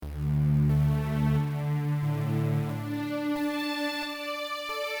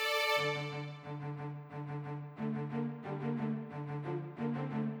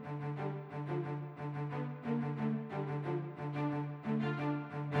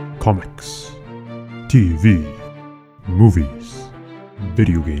comics, TV, movies,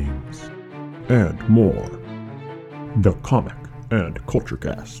 video games, and more. The Comic and Culture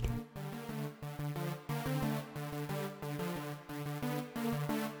Cast.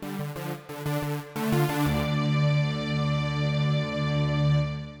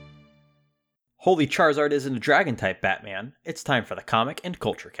 Holy Charizard isn't a dragon-type Batman. It's time for the Comic and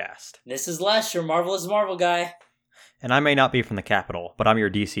Culture Cast. This is Les, your Marvelous Marvel guy. And I may not be from the capital, but I'm your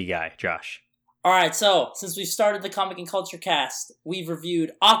DC guy, Josh. Alright, so, since we started the Comic and Culture Cast, we've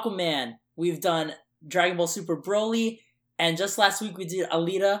reviewed Aquaman, we've done Dragon Ball Super Broly, and just last week we did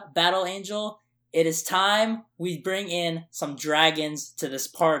Alita, Battle Angel. It is time we bring in some dragons to this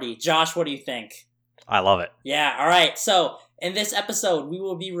party. Josh, what do you think? I love it. Yeah, alright, so in this episode, we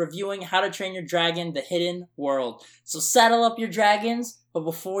will be reviewing How to Train Your Dragon, The Hidden World. So saddle up your dragons, but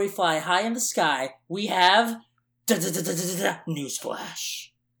before we fly high in the sky, we have... Newsflash.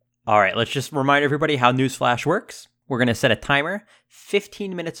 Alright, let's just remind everybody how Newsflash works. We're going to set a timer,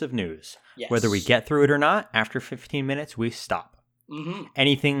 15 minutes of news. Yes. Whether we get through it or not, after 15 minutes, we stop. Mm-hmm.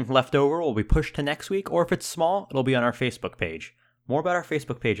 Anything left over will be pushed to next week, or if it's small, it'll be on our Facebook page. More about our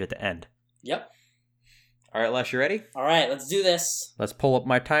Facebook page at the end. Yep. All right, Les, you ready? All right, let's do this. Let's pull up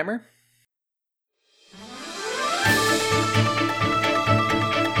my timer.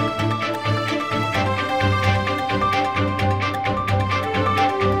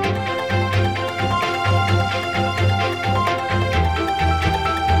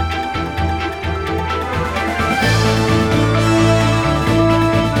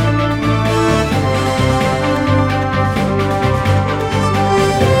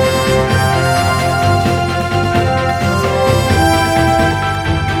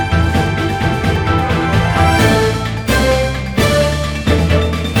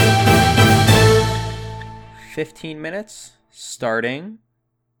 Minutes starting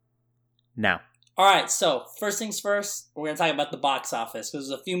now. Alright, so first things first, we're going to talk about the box office because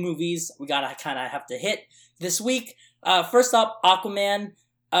there's a few movies we gotta kind of have to hit this week. First up, Aquaman.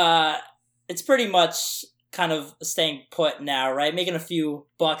 It's pretty much kind of staying put now, right? Making a few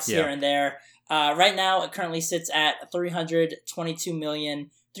bucks here and there. Right now, it currently sits at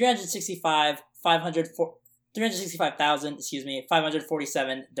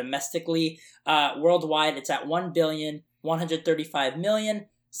 $365,547 domestically. Worldwide, it's at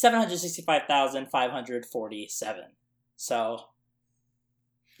 $1,135,765,547. So,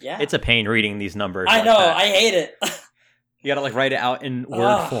 yeah. It's a pain reading these numbers. I know, I hate it. You gotta write it out in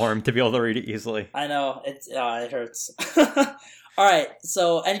word form to be able to read it easily. I know, it hurts. Alright,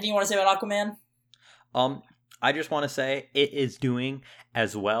 so anything you want to say about Aquaman? I just want to say it is doing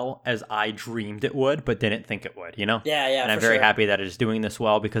as well as I dreamed it would, but didn't think it would, you know? Yeah, and I'm very happy that it is doing this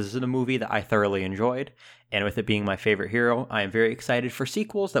well because it's a movie that I thoroughly enjoyed. And with it being my favorite hero, I am very excited for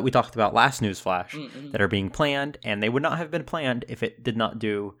sequels that we talked about last Newsflash that are being planned, and they would not have been planned if it did not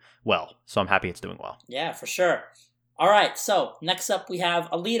do well. So I'm happy it's doing well. Yeah, for sure. All right, so next up we have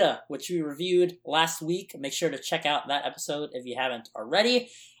Alita, which we reviewed last week. Make sure to check out that episode if you haven't already.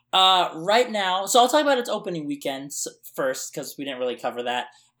 Right now, so I'll talk about its opening weekend first, because we didn't really cover that.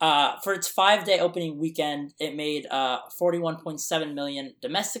 For its 5-day opening weekend, it made $41.7 million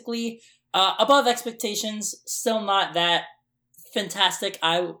domestically. Above expectations, still not that fantastic,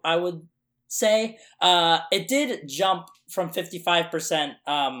 I would say. It did jump from 55%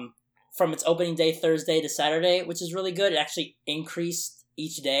 from its opening day Thursday to Saturday, which is really good. It actually increased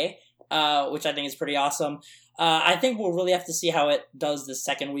each day, which I think is pretty awesome. I think we'll really have to see how it does the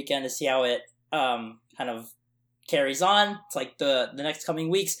second weekend to see how it kind of carries on. It's like the next coming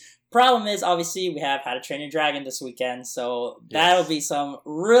weeks. Problem is, obviously, we have How to Train Your Dragon this weekend, so that'll be some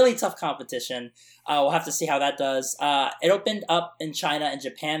really tough competition. We'll have to see how that does. It opened up in China and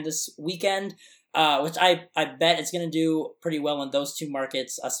Japan this weekend, which I bet it's going to do pretty well in those two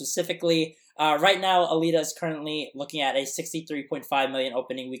markets specifically. Right now, Alita is currently looking at a $63.5 million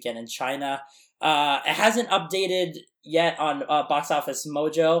opening weekend in China. It hasn't updated yet on Box Office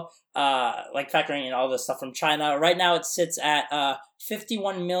Mojo, factoring in all the stuff from China. Right now it sits at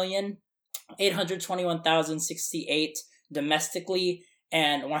 51,821,068 domestically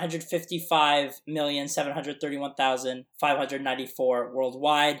and 155,731,594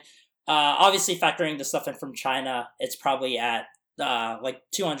 worldwide. Obviously factoring the stuff in from China, it's probably at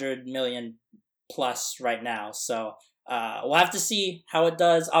 200 million plus right now. So we'll have to see how it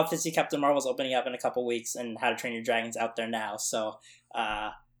does. Obviously, Captain Marvel's opening up in a couple weeks, and How to Train Your Dragon's out there now. So,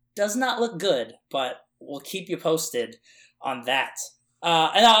 does not look good, but we'll keep you posted on that.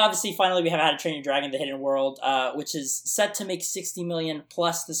 And obviously, finally, we have How to Train Your Dragon, The Hidden World, which is set to make $60 million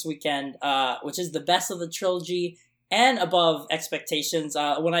plus this weekend, which is the best of the trilogy and above expectations.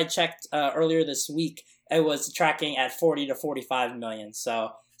 When I checked earlier this week, it was tracking at 40 to 45 million.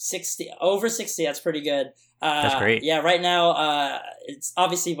 So 60 over 60. That's pretty good. That's great. Yeah, right now it's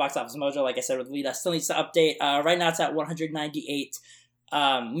obviously Box Office Mojo. Like I said with Lita, still needs to update. Right now it's at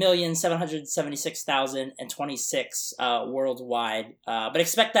 198,776,026 worldwide. But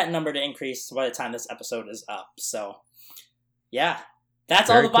expect that number to increase by the time this episode is up. So yeah, that's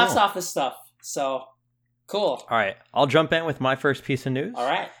Very all the box cool. office stuff. So cool. All right, I'll jump in with my first piece of news. All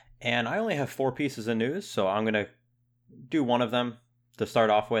right. And I only have 4 pieces of news, so I'm going to do one of them to start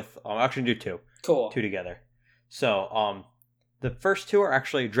off with. I'll actually do 2. Cool. 2 together. So, the first 2 are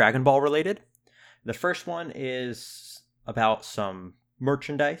actually Dragon Ball related. The first one is about some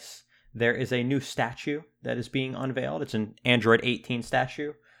merchandise. There is a new statue that is being unveiled. It's an Android 18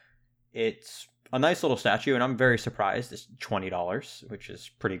 statue. It's a nice little statue, and I'm very surprised. It's $20, which is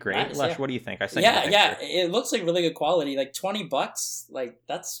pretty great. Nice, Lesh, yeah. what do you think? I sent you a picture. Yeah. It looks like really good quality. Like $20, like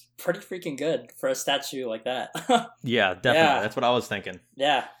that's pretty freaking good for a statue like that. Yeah, definitely. Yeah. That's what I was thinking.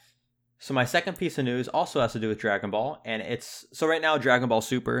 Yeah. So my second piece of news also has to do with Dragon Ball, and so right now Dragon Ball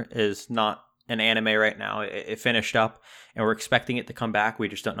Super is not an anime right now. It finished up, and we're expecting it to come back. We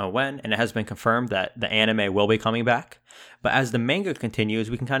just don't know when, and it has been confirmed that the anime will be coming back. But as the manga continues,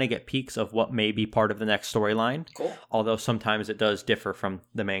 we can kind of get peeks of what may be part of the next storyline. Cool. Although sometimes it does differ from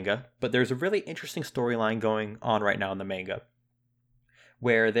the manga. But there's a really interesting storyline going on right now in the manga,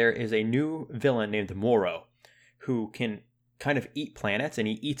 where there is a new villain named Moro, who can kind of eat planets, and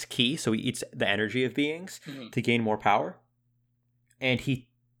he eats ki, so he eats the energy of beings to gain more power. And he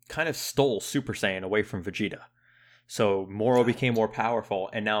kind of stole Super Saiyan away from Vegeta. So Moro became more powerful,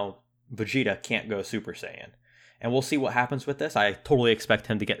 and now Vegeta can't go Super Saiyan. And we'll see what happens with this. I totally expect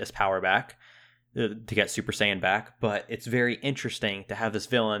him to get this power back, to get Super Saiyan back, but it's very interesting to have this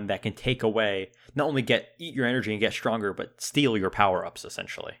villain that can take away, not only eat your energy and get stronger, but steal your power-ups,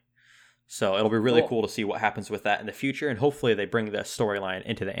 essentially. So it'll be really cool to see what happens with that in the future, and hopefully they bring the storyline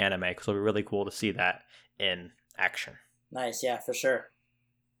into the anime, because it'll be really cool to see that in action. Nice, yeah, for sure.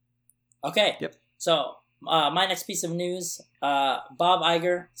 Okay. Yep. So, my next piece of news, Bob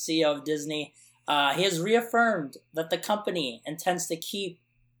Iger, CEO of Disney, he has reaffirmed that the company intends to keep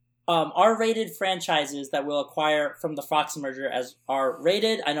R-rated franchises that will acquire from the Fox merger as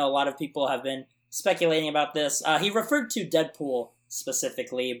R-rated. I know a lot of people have been speculating about this. He referred to Deadpool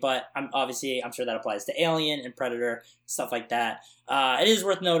specifically, but I'm sure that applies to Alien and Predator, stuff like that. It is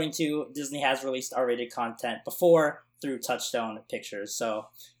worth noting, too, Disney has released R-rated content before through Touchstone Pictures, so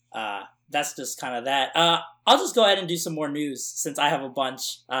that's just kind of that. I'll just go ahead and do some more news since I have a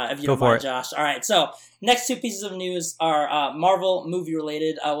bunch, if you don't mind, Josh. All right, so next 2 pieces of news are Marvel movie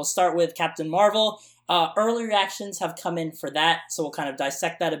related. We'll start with Captain Marvel. Early reactions have come in for that, so we'll kind of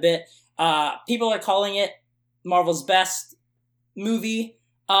dissect that a bit. People are calling it Marvel's best movie.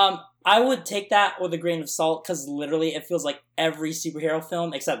 I would take that with a grain of salt, because literally it feels like every superhero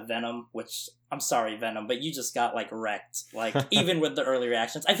film except Venom, which, I'm sorry, Venom, but you just got, like, wrecked. Like, even with the early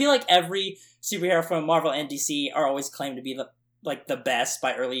reactions. I feel like every superhero from Marvel and DC are always claimed to be, the best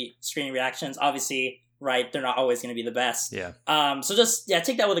by early screening reactions. Obviously, right, they're not always going to be the best. Yeah. So just,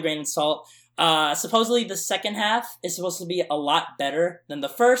 take that with a grain of salt. Supposedly the second half is supposed to be a lot better than the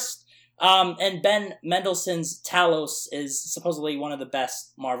first. And Ben Mendelsohn's Talos is supposedly one of the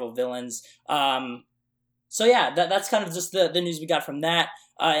best Marvel villains. So yeah, that's kind of just the news we got from that.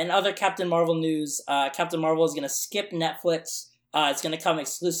 In other Captain Marvel news, Captain Marvel is going to skip Netflix. It's going to come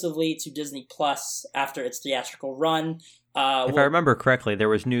exclusively to Disney Plus after its theatrical run. If I remember correctly, there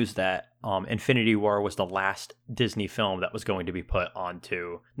was news that Infinity War was the last Disney film that was going to be put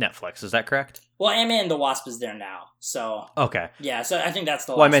onto Netflix. Is that correct? Well, Ant-Man and the Wasp is there now, so... Okay. Yeah, so I think that's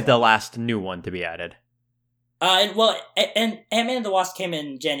the last Well, I meant one. the last new one to be added. And Ant-Man and the Wasp came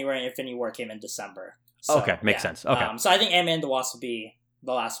in January, and Infinity War came in December. So, Okay, makes sense. Okay. So I think Ant-Man and the Wasp will be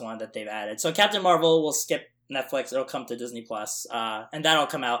the last one that they've added. So Captain Marvel will skip Netflix. It'll come to Disney Plus, and that'll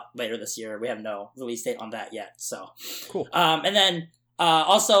come out later this year. We have no release date on that yet. So Cool. And then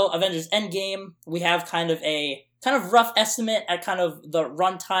also Avengers Endgame. We have kind of rough estimate at kind of the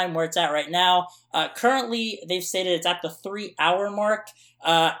runtime where it's at right now. Currently, they've stated it's at the 3-hour mark.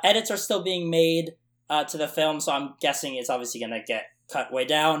 Edits are still being made to the film, so I'm guessing it's obviously going to get cut way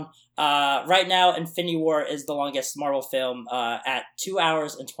down. Right now, Infinity War is the longest Marvel film at 2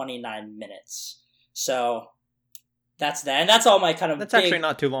 hours and 29 minutes. So that's that. And that's all my kind of That's actually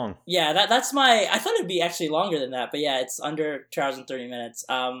not too long. Yeah, that's my... I thought it'd be actually longer than that, but yeah, it's under 2 hours and 30 minutes.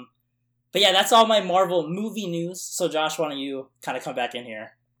 But yeah, that's all my Marvel movie news. So Josh, why don't you kind of come back in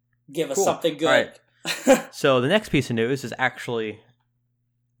here? Give us something good. All right. So the next piece of news is actually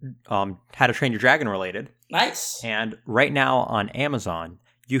How to Train Your Dragon related. Nice. And right now on Amazon,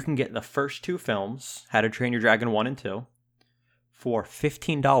 you can get the first 2 films, How to Train Your Dragon 1 and 2, for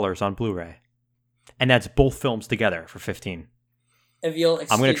 $15 on Blu-ray. And that's both films together for $15. If you'll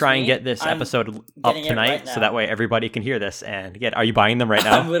excuse I'm going to try me, and get this episode up tonight right so that way everybody can hear this and get. Are you buying them right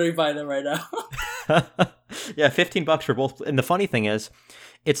now? I'm literally buying them right now. Yeah, $15 for both. And the funny thing is,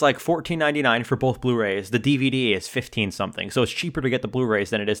 it's like $14.99 for both Blu-rays. The DVD is 15 something, so it's cheaper to get the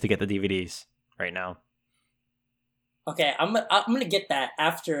Blu-rays than it is to get the DVDs right now. Okay, I'm gonna get that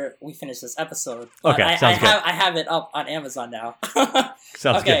after we finish this episode. Okay, sounds good. I have it up on Amazon now.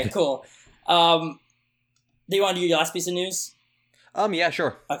 Sounds good. Okay, cool. Do you want to do your last piece of news? Yeah,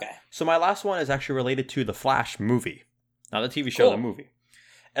 sure. Okay. So my last one is actually related to the Flash movie, not the TV show, the movie.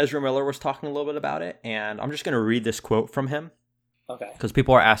 Ezra Miller was talking a little bit about it, and I'm just going to read this quote from him. Okay. Because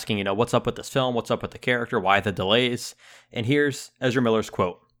people are asking, what's up with this film? What's up with the character? Why the delays? And here's Ezra Miller's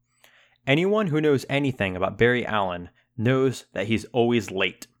quote. Anyone who knows anything about Barry Allen knows that he's always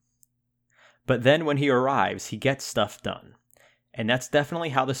late. But then when he arrives, he gets stuff done. And that's definitely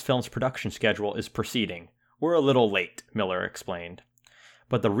how this film's production schedule is proceeding. We're a little late, Miller explained.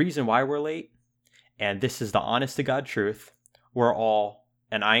 But the reason why we're late, and this is the honest-to-God truth, we're all,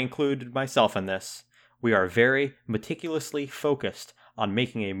 and I included myself in this, we are very meticulously focused on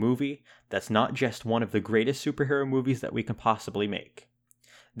making a movie that's not just one of the greatest superhero movies that we can possibly make.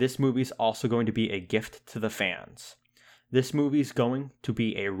 This movie's also going to be a gift to the fans. This movie's going to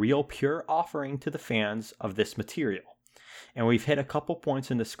be a real pure offering to the fans of this material. And we've hit a couple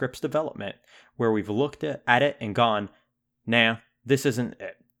points in the script's development where we've looked at it and gone, nah, this isn't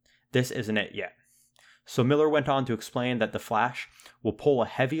it. This isn't it yet. So Miller went on to explain that The Flash will pull a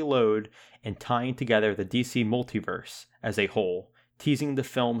heavy load in tying together the DC multiverse as a whole, teasing the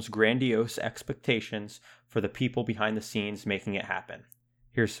film's grandiose expectations for the people behind the scenes making it happen.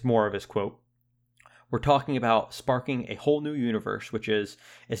 Here's more of his quote. We're talking about sparking a whole new universe, which is,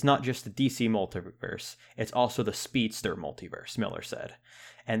 it's not just the DC multiverse, it's also the Speedster multiverse, Miller said.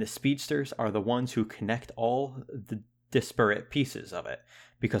 And the Speedsters are the ones who connect all the disparate pieces of it.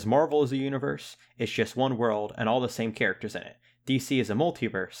 Because Marvel is a universe, it's just one world and all the same characters in it. DC is a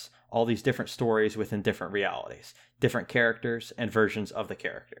multiverse, all these different stories within different realities, different characters and versions of the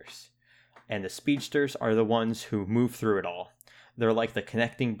characters. And the Speedsters are the ones who move through it all. They're like the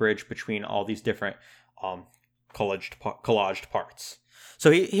connecting bridge between all these different collaged parts. So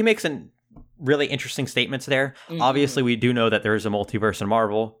he makes some really interesting statements there. Mm-hmm. Obviously, we do know that there is a multiverse in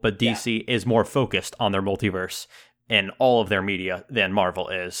Marvel, but DC is more focused on their multiverse in all of their media than Marvel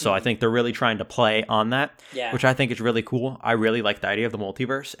is. So I think they're really trying to play on that, which I think is really cool. I really like the idea of the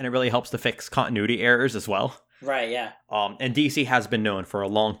multiverse, and it really helps to fix continuity errors as well. Right, yeah. And DC has been known for a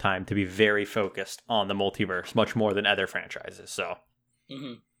long time to be very focused on the multiverse, much more than other franchises. So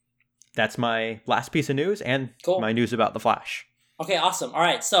that's my last piece of news and my news about The Flash. Okay, awesome. All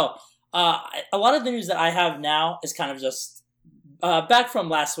right, so a lot of the news that I have now is kind of just back from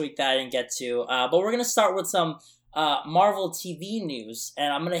last week that I didn't get to. But we're going to start with some Marvel TV news,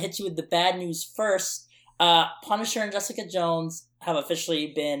 and I'm going to hit you with the bad news first. Punisher and Jessica Jones have officially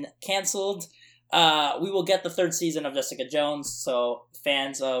been canceled. We will get the 3rd season of Jessica Jones, so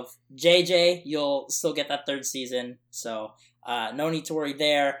fans of JJ, you'll still get that 3rd season, so no need to worry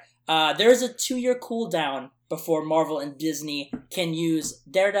there. There's a 2-year cooldown before Marvel and Disney can use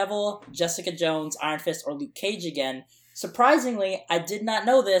Daredevil, Jessica Jones, Iron Fist, or Luke Cage again. Surprisingly, I did not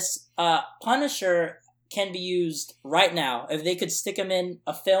know this, Punisher can be used right now. If they could stick him in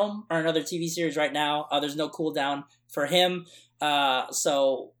a film or another TV series right now, there's no cooldown for him,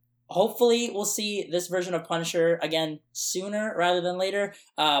 so hopefully we'll see this version of Punisher again sooner rather than later,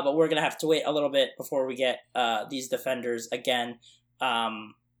 but we're going to have to wait a little bit before we get these Defenders again.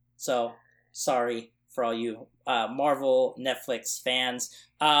 So, sorry for all you Marvel Netflix fans.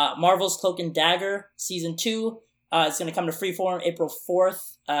 Marvel's Cloak and Dagger Season 2 is going to come to Freeform April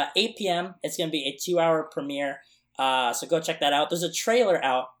 4th, 8 p.m. It's going to be a 2-hour premiere, so go check that out. There's a trailer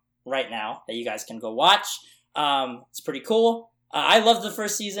out right now that you guys can go watch. It's pretty cool. I loved the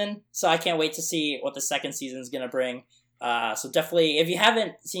 1st season, so I can't wait to see what the 2nd season is going to bring. So definitely, if you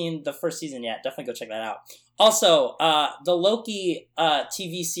haven't seen the 1st season yet, definitely go check that out. Also, the Loki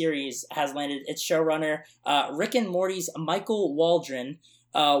TV series has landed its showrunner, Rick and Morty's Michael Waldron.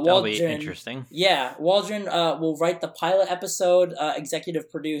 That'll be interesting. Yeah, Waldron will write the pilot episode,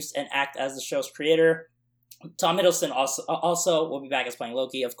 executive produce, and act as the show's creator. Tom Hiddleston also will be back as playing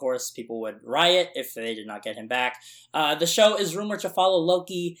Loki. Of course, people would riot if they did not get him back. The show is rumored to follow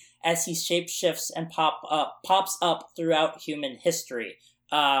Loki as he shapeshifts and pops up throughout human history.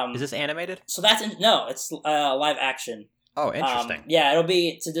 Is this animated? So no, it's live action. Oh, interesting. Yeah, it'll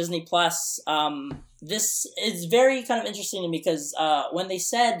be to Disney Plus. This is very kind of interesting to me because when they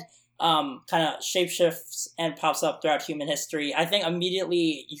said kind of shapeshifts and pops up throughout human history, I think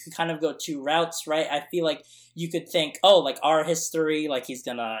immediately you could kind of go two routes, right? I feel like you could think, oh, like our history, like he's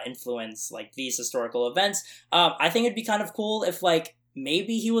gonna influence like these historical events. I think it'd be kind of cool if like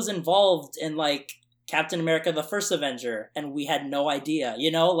maybe he was involved in like Captain America the First Avenger and we had no idea,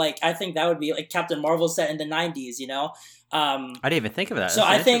 you know? Like I think that would be like Captain Marvel set in the 90s, you know? I didn't even think of that. So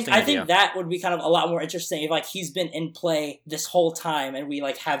I think that would be kind of a lot more interesting if like he's been in play this whole time and we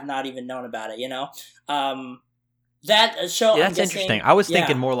like have not even known about it, you know? That show, yeah, that's interesting. I was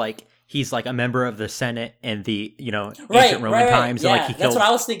thinking more like he's like a member of the Senate in the ancient Roman times, yeah, and like he that's what I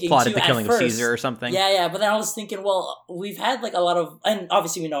was thinking plotted too, the killing of Caesar or something. Yeah, but then I was thinking, well, we've had like a lot of, and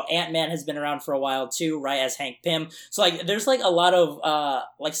obviously we know Ant-Man has been around for a while too, right, as Hank Pym. So like, there's like a lot of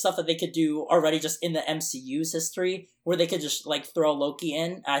like stuff that they could do already just in the MCU's history, where they could just like throw Loki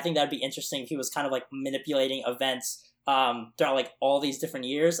in. I think that'd be interesting if he was kind of like manipulating events throughout like all these different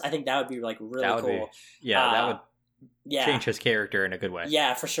years. I think that would be like really cool. That would change his character in a good way.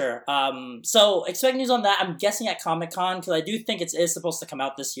 Yeah, for sure. So expect news on that. I'm guessing at Comic-Con, because I do think it is supposed to come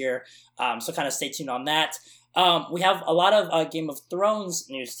out this year. So kind of stay tuned on that. We have a lot of Game of Thrones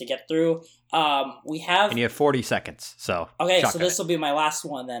news to get through. And you have 40 seconds. So okay, so this will be my last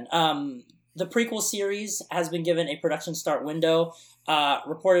one then. The prequel series has been given a production start window.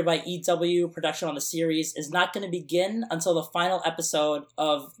 Reported by EW, production on the series is not going to begin until the final episode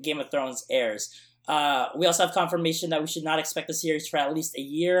of Game of Thrones airs. We also have confirmation that we should not expect the series for at least a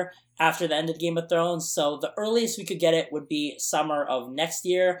year after the end of Game of Thrones. So the earliest we could get it would be summer of next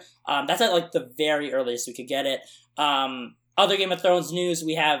year. That's at like the very earliest we could get it. Other Game of Thrones news,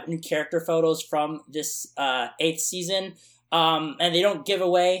 we have new character photos from this 8th season. And they don't give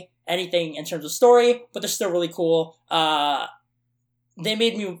away anything in terms of story, but they're still really cool. They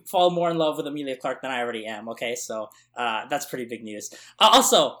made me fall more in love with Emilia Clarke than I already am, okay? So that's pretty big news.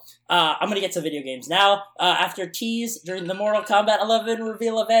 Also, I'm going to get to video games now. After tease during the Mortal Kombat 11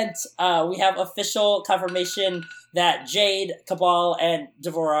 reveal event, we have official confirmation that Jade, Cabal, and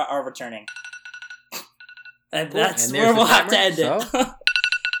Devora are returning. And that's where we'll have to end it.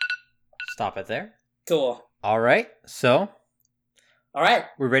 Stop it there. Cool. All right, so... All right.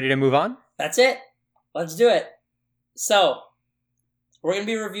 We're ready to move on? That's it. Let's do it. So... we're going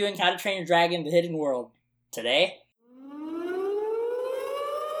to be reviewing How to Train Your Dragon: The Hidden World today.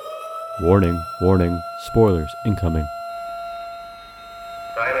 Warning, warning, spoilers incoming.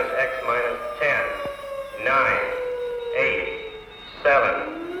 Time is X minus 10, 9, 8,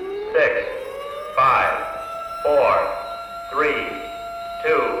 7, 6, 5, 4, 3,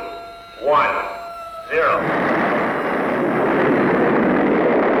 2, 1, 0.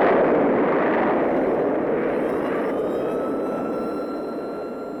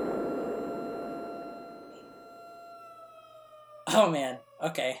 Oh man,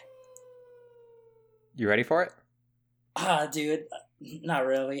 okay. You ready for it? Dude, not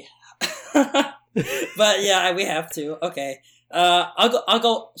really. But yeah, we have to. Okay. I'll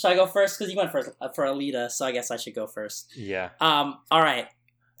go. Should I go first? Because you went first for Alita, so I guess I should go first. Yeah. All right.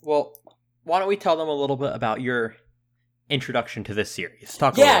 Well, why don't we tell them a little bit about your introduction to this series?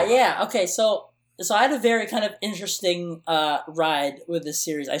 Yeah. Okay, so I had a very kind of interesting ride with this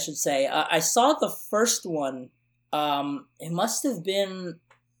series, I should say. I saw the first one. It must have been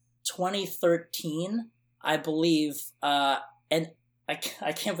 2013, I believe. And I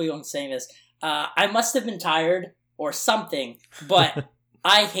can't believe I'm saying this. I must have been tired or something, but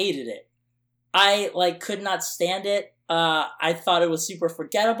I hated it. I could not stand it. I thought it was super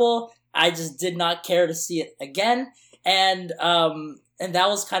forgettable. I just did not care to see it again. And that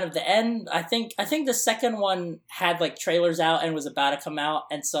was kind of the end. I think the second one had trailers out and was about to come out,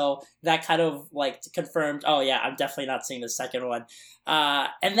 and so that kind of confirmed, oh yeah, I'm definitely not seeing the second one.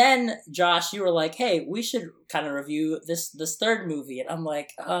 And then Josh, you were like, hey, we should kind of review this third movie, and I'm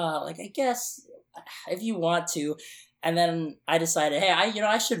like, I guess if you want to. And then I decided, hey,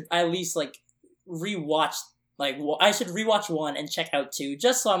 I should at least rewatch. I should rewatch one and check out two,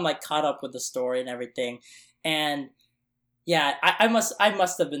 just so I'm caught up with the story and everything. And yeah, I must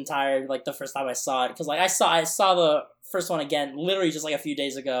have been tired the first time I saw it, because I saw the first one again literally just a few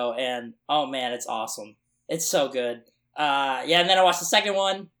days ago, and oh man, it's awesome. It's so good. And then I watched the second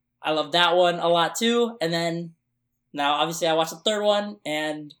one. I love that one a lot too. And then now obviously I watched the third one,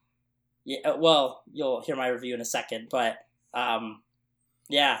 and yeah, well, you'll hear my review in a second, but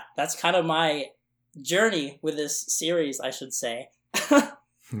yeah, that's kind of my journey with this series, I should say.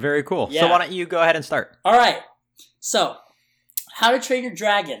 Very cool. Yeah. So why don't you go ahead and start? All right. So, How to Train Your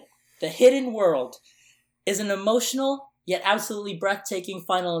Dragon: The Hidden World is an emotional yet absolutely breathtaking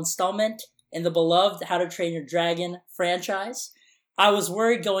final installment in the beloved How to Train Your Dragon franchise. I was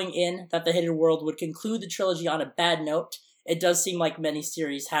worried going in that The Hidden World would conclude the trilogy on a bad note. It does seem like many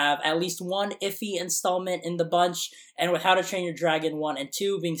series have at least one iffy installment in the bunch, and with How to Train Your Dragon 1 and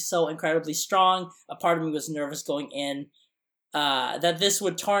 2 being so incredibly strong, a part of me was nervous going in that this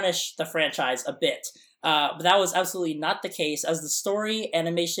would tarnish the franchise a bit. But that was absolutely not the case, as the story,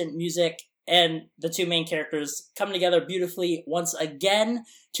 animation, music, and the two main characters come together beautifully once again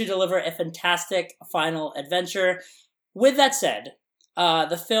to deliver a fantastic final adventure. With that said,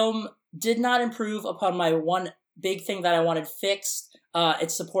 the film did not improve upon my one big thing that I wanted fixed,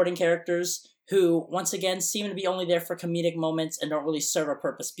 its supporting characters, who, once again, seem to be only there for comedic moments and don't really serve a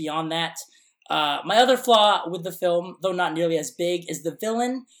purpose beyond that. My other flaw with the film, though not nearly as big, is the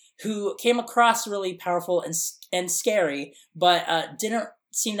villain, who came across really powerful and scary, but didn't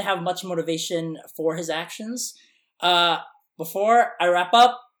seem to have much motivation for his actions. Before I wrap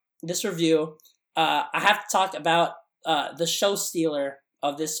up this review, I have to talk about the show stealer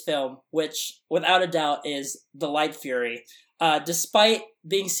of this film, which without a doubt is the Light Fury. Despite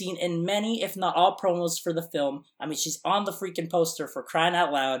being seen in many, if not all, promos for the film, I mean, she's on the freaking poster, for crying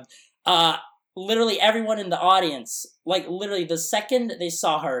out loud. Literally everyone in the audience, like literally the second they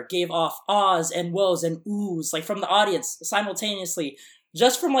saw her, gave off ahs and woes and oohs, like from the audience simultaneously,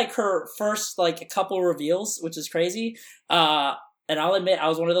 just from like her first like a couple reveals, which is crazy. And I'll admit I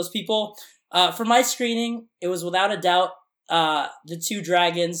was one of those people. For my screening, it was without a doubt the two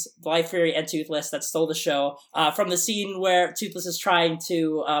dragons, Light Fury and Toothless, that stole the show. From the scene where Toothless is trying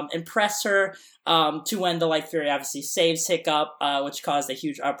to impress her, to when the Light Fury obviously saves Hiccup, which caused a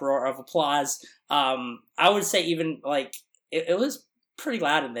huge uproar of applause. I would say even like it was pretty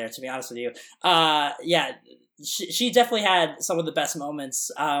loud in there, to be honest with you. Yeah, she definitely had some of the best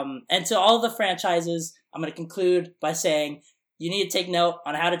moments. And to all of the franchises, I'm going to conclude by saying you need to take note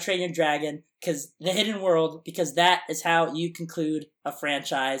on How to Train Your Dragon, because The Hidden World, because that is how you conclude a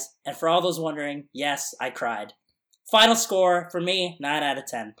franchise. And for all those wondering, yes, I cried. Final score for me, 9 out of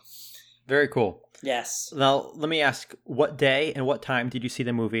 10. Very cool. Yes. Now, let me ask, what day and what time did you see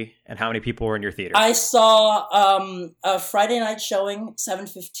the movie, and how many people were in your theater? I saw a Friday night showing,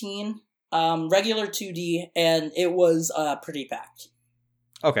 7:15, regular 2D, and it was pretty packed.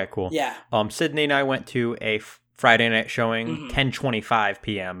 Okay, cool. Yeah. Sydney and I went to a Friday night showing, 10:25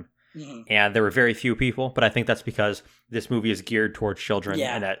 p.m., and there were very few people, but I think that's because this movie is geared towards children,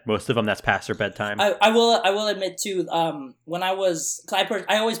 and that most of them, that's past their bedtime. I will admit too, when I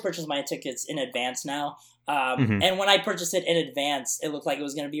always purchase my tickets in advance now, and when I purchased it in advance, it looked like it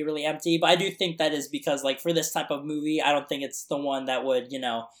was going to be really empty, but I do think that is because, like, for this type of movie, I don't think it's the one that would,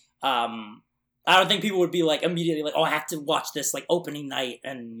 I don't think people would be, like, immediately like, oh, I have to watch this, like, opening night,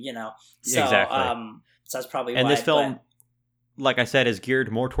 and, so, exactly. So that's probably and why. This film, like I said, is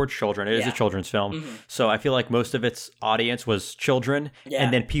geared more towards children. It is a children's film. So I feel like most of its audience was children,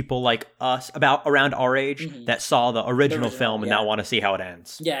 and then people like us, around our age, that saw the original film and now want to see how it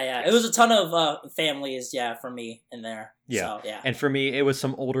ends. Yeah. It was a ton of families, for me in there. Yeah. So, yeah. And for me, it was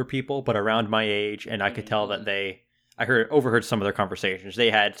some older people, but around my age, and I could tell that I overheard some of their conversations.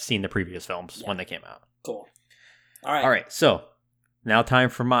 They had seen the previous films when they came out. Cool. All right. So now time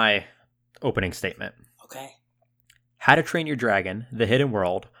for my opening statement. Okay. How to Train Your Dragon, The Hidden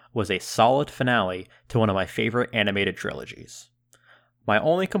World, was a solid finale to one of my favorite animated trilogies. My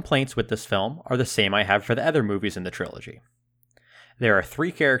only complaints with this film are the same I have for the other movies in the trilogy. There are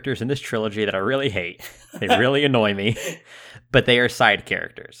 3 characters in this trilogy that I really hate. They really annoy me, but they are side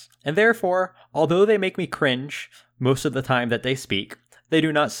characters. And therefore, although they make me cringe most of the time that they speak, they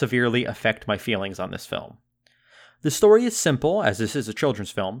do not severely affect my feelings on this film. The story is simple, as this is a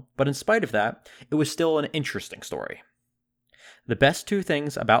children's film, but in spite of that, it was still an interesting story. The best 2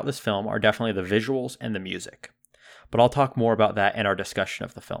 things about this film are definitely the visuals and the music, but I'll talk more about that in our discussion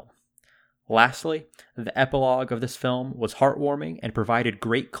of the film. Lastly, the epilogue of this film was heartwarming and provided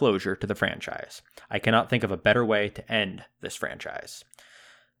great closure to the franchise. I cannot think of a better way to end this franchise.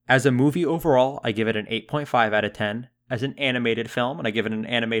 As a movie overall, I give it an 8.5 out of 10. As an animated film, and I give it an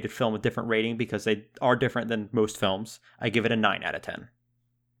animated film a different rating because they are different than most films, I give it a 9 out of 10.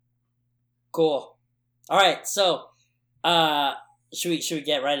 Cool. All right, so should we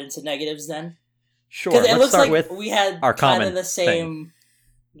get right into negatives then? Sure. Because it looks start like with we had our kind of the same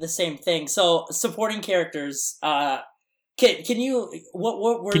thing. So supporting characters. Can you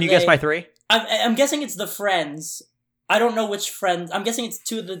what were Can you guess my 3? I'm guessing it's the friends. I don't know which friends. I'm guessing it's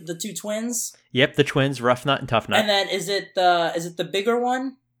the 2 twins. Yep, the twins, Rough Nut and Tough Nut. And then is it the bigger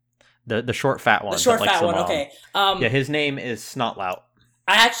one? The short fat one. The short that likes fat the one. mom. Okay. Yeah, his name is Snotlout.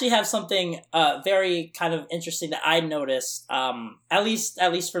 I actually have something very kind of interesting that I noticed. At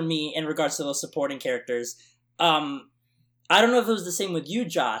least for me, in regards to those supporting characters. I don't know if it was the same with you,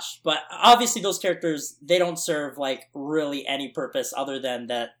 Josh, but obviously those characters, they don't serve like really any purpose other than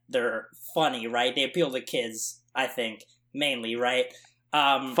that they're funny, right? They appeal to kids, I think, mainly, right?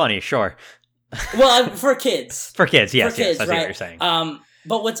 Funny, sure. Well, for kids. For kids, yes, For kids, I see right? what you're saying.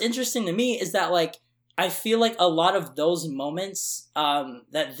 But what's interesting to me is that like I feel like a lot of those moments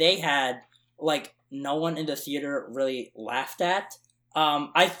that they had, like no one in the theater really laughed at.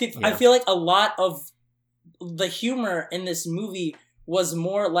 I feel like a lot of the humor in this movie was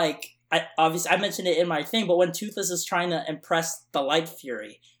more like I mentioned it in my thing, but when Toothless is trying to impress the Light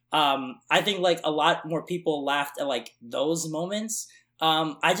Fury, I think like a lot more people laughed at like those moments.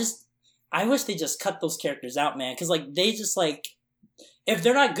 I wish they just cut those characters out, man, because like they just like if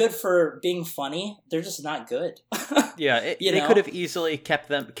they're not good for being funny, they're just not good. Yeah, they could have easily kept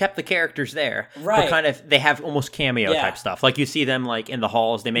the characters there, right? But kind of they have almost cameo type stuff. Like you see them like in the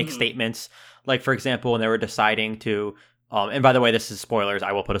halls, they make statements. Like for example, when they were deciding to, and by the way, this is spoilers.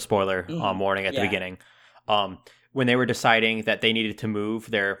 I will put a spoiler warning at the beginning. When they were deciding that they needed to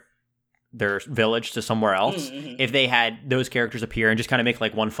move their village to somewhere else, if they had those characters appear and just kind of make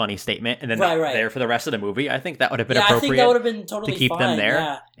like one funny statement and then there for the rest of the movie, I think that would have been appropriate. I think that would have been totally to keep them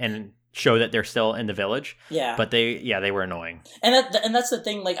there and show that they're still in the village. Yeah, but they were annoying. And that's the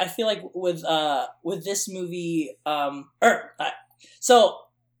thing. Like I feel like with this movie, so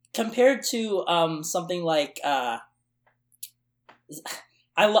compared to something like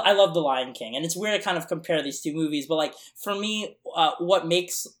I love The Lion King, and it's weird to kind of compare these two movies, but like for me, what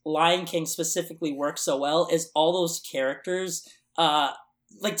makes Lion King specifically work so well is all those characters,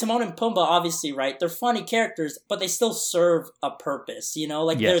 like Timon and Pumbaa, obviously, right? They're funny characters, but they still serve a purpose, you know?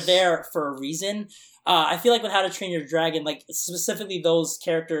 Like they're there for a reason. I feel like with How to Train Your Dragon, like specifically those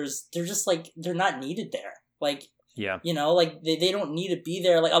characters, they're just like, they're not needed there. Like, you know, like they don't need to be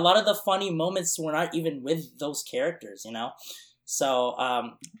there. Like a lot of the funny moments were not even with those characters, you know? So,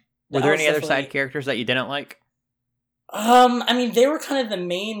 were there any other side characters that you didn't like? I mean, they were kind of the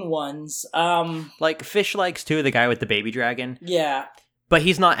main ones. Like Fish likes too, the guy with the baby dragon. Yeah, but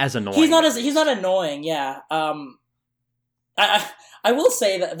he's not as annoying. He's not annoying. Yeah. I will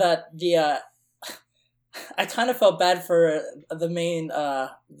say that the I kind of felt bad for the main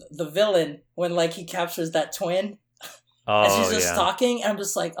the villain when like he captures that twin. Oh, and she's just talking, and I'm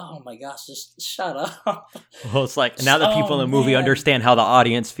just like, oh my gosh, just shut up. Well, it's like now the people in the movie understand how the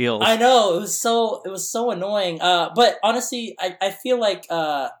audience feels. I know, it was so annoying. But honestly, I feel like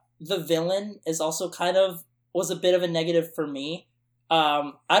the villain is also kind of was a bit of a negative for me.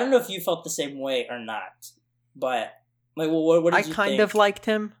 I don't know if you felt the same way or not, but like, what did you think? I kind of liked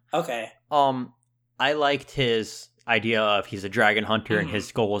him. Okay. I liked his idea of he's a dragon hunter and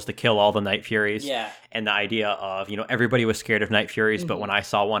his goal was to kill all the Night Furies. Yeah. And the idea of, you know, everybody was scared of Night Furies, but when I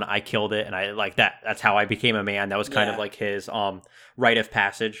saw one, I killed it, and I like that. That's how I became a man. That was kind of like his rite of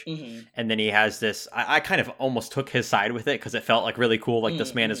passage. And then he has this. I kind of almost took his side with it because it felt like really cool. Like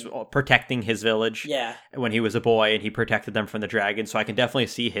this man is protecting his village. Yeah. When he was a boy, and he protected them from the dragon. So I can definitely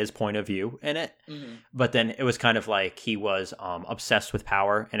see his point of view in it. But then it was kind of like he was obsessed with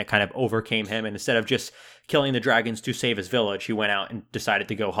power, and it kind of overcame him. And instead of just killing the dragons to save his village, he went out and decided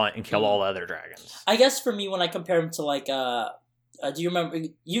to go hunt and kill all the other dragons. I guess for me, when I compare him to like, do you remember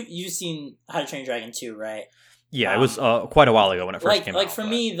you've seen How to Train Your Dragon 2, right? Yeah, it was quite a while ago when it first came out. Like for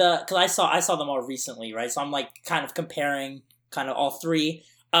me, because I saw them all recently, right? So I'm like kind of comparing kind of all three.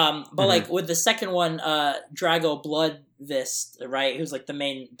 But like with the second one, Drago Bloodfist, right? Who's like the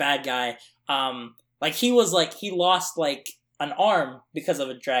main bad guy. Like he lost like an arm because of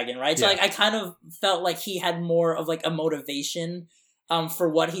a dragon, right? So like I kind of felt like he had more of like a motivation for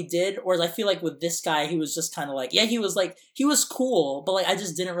what he did, whereas I feel like with this guy, he was just kind of like, he was cool, but like I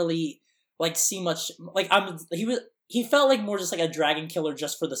just didn't really like see much. Like he felt like more just like a dragon killer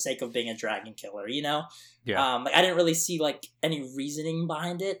just for the sake of being a dragon killer, you know? Yeah. Like I didn't really see like any reasoning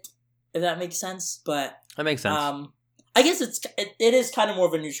behind it, if that makes sense. But that makes sense. I guess it is kind of more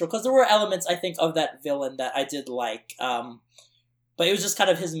of a neutral, because there were elements I think of that villain that I did like, but it was just kind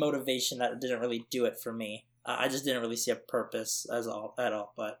of his motivation that didn't really do it for me. I just didn't really see a purpose at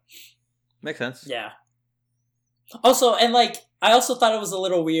all. But makes sense. Yeah. Also, and like I also thought it was a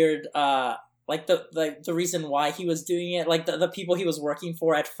little weird, like the reason why he was doing it, like the people he was working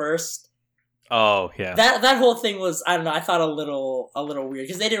for at first. Oh yeah. That whole thing was, I don't know, I thought a little weird,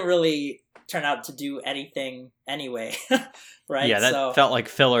 because they didn't really turn out to do anything anyway, right? Yeah, that felt like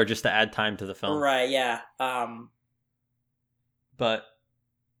filler just to add time to the film. Right. Yeah. But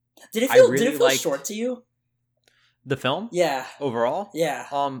did it feel short to you? The film? Yeah. Overall? Yeah.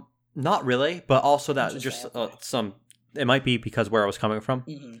 Not really, but also that Interesting, just okay. it might be because where I was coming from.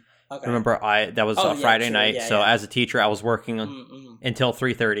 Mm-hmm. Okay. Remember, that was Oh, a yeah, Friday true. night, Yeah, so yeah. as a teacher, I was working Mm-hmm. until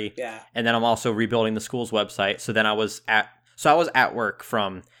 3:30, Yeah. and then I'm also rebuilding the school's website. So then I was at work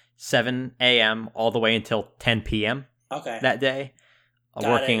from 7 a.m. all the way until 10 p.m. Okay. that day, Got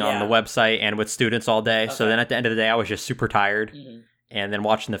working it, on the yeah. website and with students all day. So Okay. then at the end of the day, I was just super tired, Mm-hmm. and then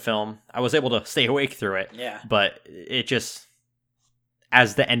watching the film, I was able to stay awake through it. Yeah. But it just,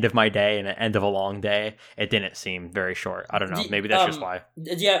 as the end of my day and the end of a long day, it didn't seem very short. I don't know. Maybe that's just why.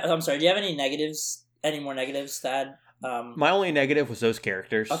 I'm sorry. Do you have any negatives? Any more negatives to add? My only negative was those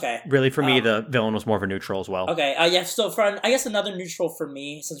characters. Okay. Really, for me, the villain was more of a neutral as well. Okay. Yeah. So for I guess another neutral for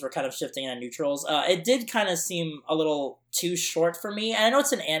me, since we're kind of shifting on neutrals, it did kind of seem a little too short for me. And I know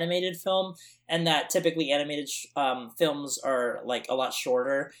it's an animated film, and that typically animated films are like a lot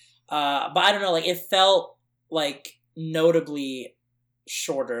shorter. But I don't know. Like it felt like notably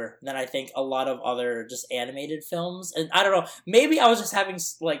shorter than I think a lot of other just animated films. And I don't know. Maybe I was just having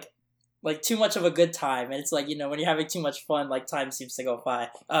like too much of a good time, and it's like, when you're having too much fun, like time seems to fly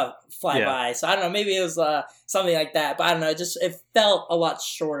by. So I don't know, maybe it was something like that, but I don't know, it felt a lot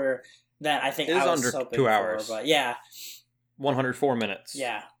shorter than I think it was I was under hoping 2 for, hours. but yeah, 104 minutes.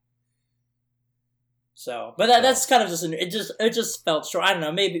 yeah. So, but that's kind of it just felt short. I don't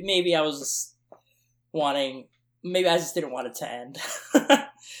know, maybe I was just maybe I just didn't want it to end.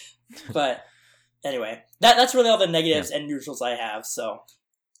 But anyway, that's really all the negatives and neutrals I have. So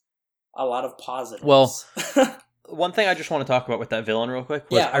a lot of positives. Well, one thing I just want to talk about with that villain real quick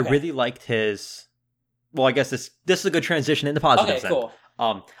was I really liked his. Well, I guess this is a good transition into positives. Okay,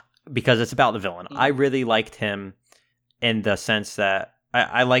 cool. Because it's about the villain. Mm-hmm. I really liked him in the sense that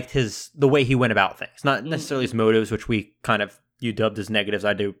I liked the way he went about things, not necessarily his motives, which you dubbed as negatives.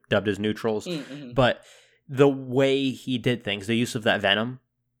 I dubbed as neutrals, but the way he did things, the use of that venom.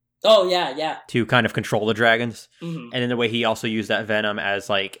 Oh, yeah. To kind of control the dragons. Mm-hmm. And then the way he also used that venom as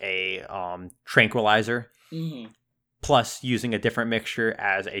like a tranquilizer. Mm-hmm. Plus using a different mixture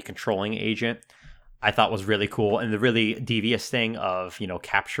as a controlling agent, I thought was really cool. And the really devious thing of,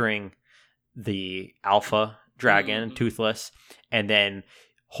 capturing the alpha dragon, Toothless, and then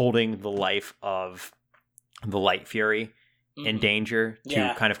holding the life of the Light Fury in danger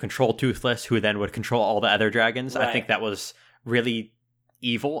to kind of control Toothless, who then would control all the other dragons. Right. I think that was really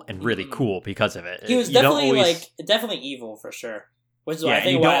evil and really cool because of it. He was definitely evil for sure, which is I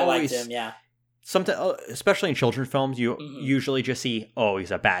think why I liked him. Yeah, sometimes, especially in children's films, you usually just see, he's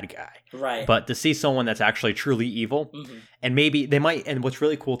a bad guy, right? But to see someone that's actually truly evil, and maybe they might. And what's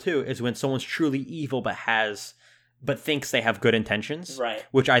really cool too is when someone's truly evil but thinks they have good intentions, right?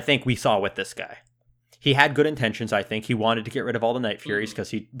 Which I think we saw with this guy. He had good intentions, I think. He wanted to get rid of all the Night Furies because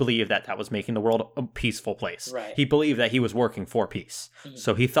he believed that was making the world a peaceful place. Right. He believed that he was working for peace.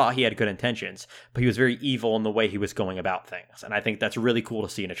 So he thought he had good intentions, but he was very evil in the way he was going about things. And I think that's really cool to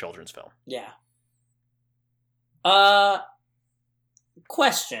see in a children's film. Yeah.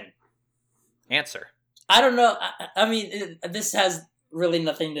 Question. Answer. I don't know. I mean, this has really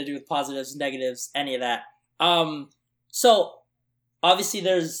nothing to do with positives, negatives, any of that. So, obviously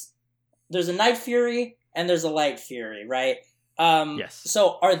there's a Night Fury and there's a Light Fury, right? Yes.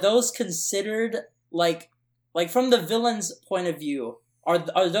 So are those considered like from the villain's point of view?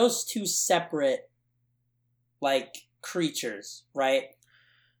 Are those two separate like creatures, right?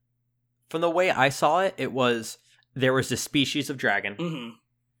 From the way I saw it, there was this species of dragon,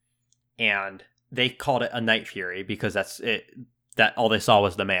 and they called it a Night Fury because that's it. That all they saw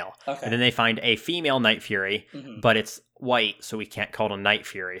was the male. Okay. And then they find a female Night Fury, but it's white, so we can't call it a Night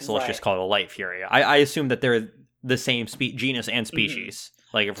Fury, so let's just call it a Light Fury. I assume that they're the same genus and species,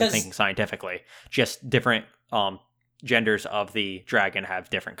 like if we're thinking scientifically. Just different genders of the dragon have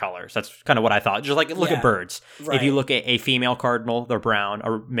different colors. That's kind of what I thought. Just like look at birds. Right. If you look at a female cardinal, they're brown,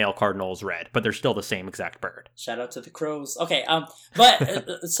 a male cardinal is red, but they're still the same exact bird. Shout out to the crows. Okay,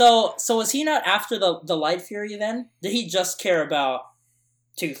 but so was he not after the Light Fury then? Did he just care about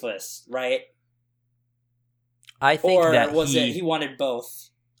Toothless, right? I think he wanted both?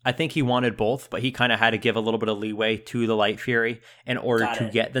 I think he wanted both, but he kind of had to give a little bit of leeway to the Light Fury in order to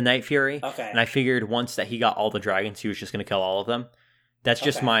get the Night Fury. Okay. And I figured once that he got all the dragons, he was just going to kill all of them. That's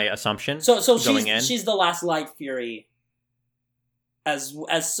just my assumption. So she's the last Light Fury, as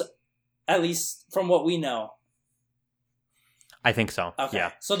at least from what we know. I think so. Okay.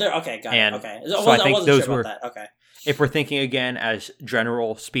 Yeah. So they're okay. Got it. Okay. So I think those were that. Okay. If we're thinking again as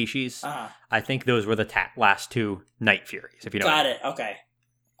general species, I think those were the last two Night Furies. If you know. Got it. Okay.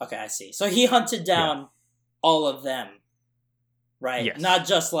 Okay, I see. So he hunted down all of them, right? Yes. Not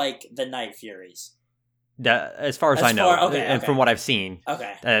just like the Night Furies. As far as I know, and from what I've seen,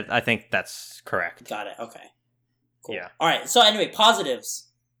 I think that's correct. Got it. Okay. Cool. Yeah. All right. So anyway, positives,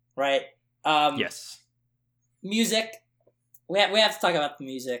 right? Yes. Music. We have to talk about the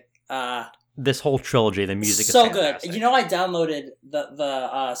music. This whole trilogy, the music is so fantastic. good. You know, I downloaded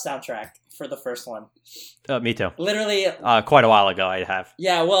the soundtrack for the first one. Me too. Literally, quite a while ago, I have.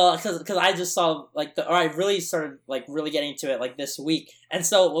 Yeah, well, because I just saw I really started really getting into it this week, and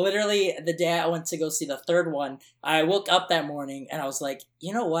so literally the day I went to go see the third one, I woke up that morning and I was like,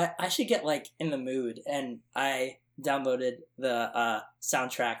 you know what, I should get in the mood, and I downloaded the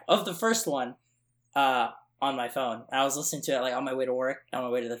soundtrack of the first one on my phone. And I was listening to it on my way to work, on my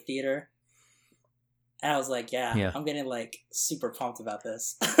way to the theater. And I was like, yeah, I'm getting super pumped about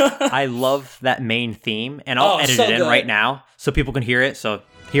this. I love that main theme, and I'll edit it in right now so people can hear it. So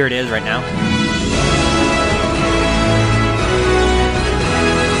here it is right now.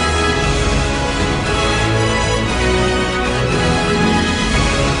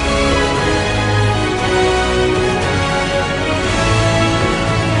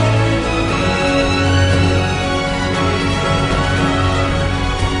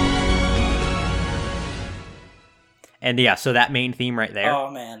 And yeah, so that main theme right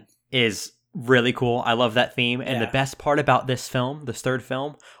there is really cool. I love that theme. And the best part about this film, this third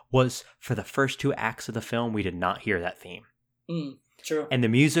film, was for the first 2 acts of the film, we did not hear that theme. True. And the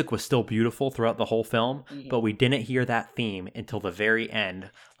music was still beautiful throughout the whole film, but we didn't hear that theme until the very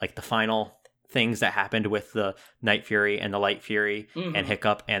end, the final things that happened with the Night Fury and the Light Fury and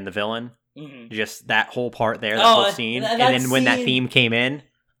Hiccup and the villain. Just that whole part there, that whole scene. And then when that theme came in...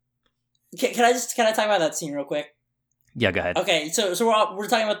 Can I talk about that scene real quick? Yeah, go ahead. Okay, so we're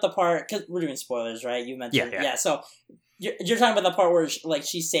talking about the part, because we're doing spoilers, right? You mentioned, yeah. So you're talking about the part where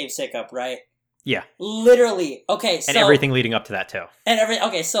she saves Hiccup, right? Yeah, literally. Okay, so and everything leading up to that too.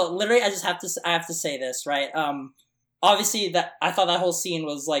 Okay, so literally, I have to say this, right? Obviously that I thought that whole scene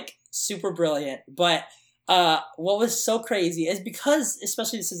was super brilliant, but what was so crazy is because,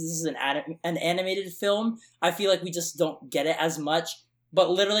 especially since this is an animated film, I feel like we just don't get it as much. But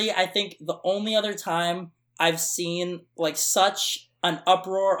literally, I think the only other time I've seen such an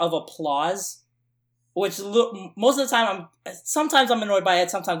uproar of applause, which most of the time sometimes I'm annoyed by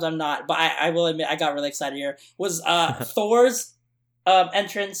it, sometimes I'm not, but I will admit I got really excited here, was Thor's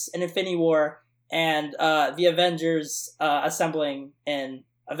entrance in Infinity War and the Avengers assembling in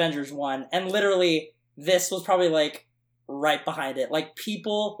Avengers 1, and literally this was probably right behind it.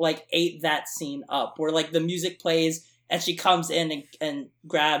 People ate that scene up, where the music plays and she comes in and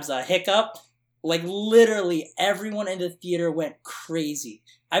grabs a Hiccup. Literally, everyone in the theater went crazy.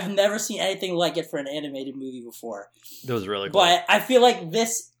 I've never seen anything like it for an animated movie before. That was really cool. But I feel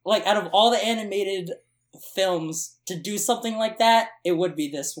this, out of all the animated films, to do something like that, it would be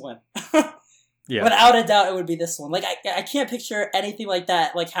this one. Yeah. Without a doubt, it would be this one. I can't picture anything like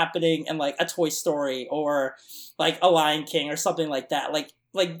that, happening in, a Toy Story or, a Lion King or something like that.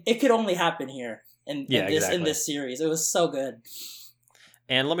 It could only happen here in this series. It was so good.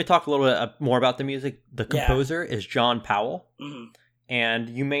 And let me talk a little bit more about the music. The composer is John Powell. And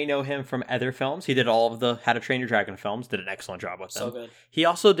you may know him from other films. He did all of the How to Train Your Dragon films. Did an excellent job with them. So good. He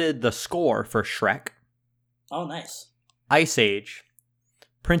also did the score for Shrek. Oh, nice. Ice Age,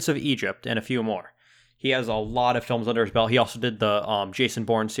 Prince of Egypt, and a few more. He has a lot of films under his belt. He also did the Jason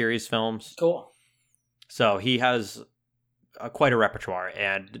Bourne series films. Cool. So he has quite a repertoire.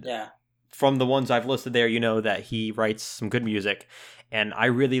 And from the ones I've listed there, you know that he writes some good music. And I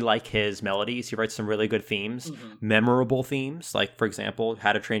really like his melodies. He writes some really good themes, memorable themes, for example,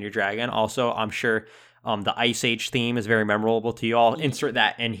 How to Train Your Dragon. Also, I'm sure the Ice Age theme is very memorable to you all. Insert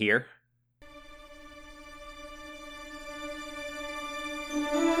that in here.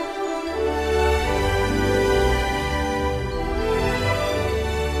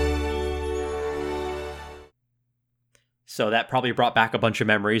 So that probably brought back a bunch of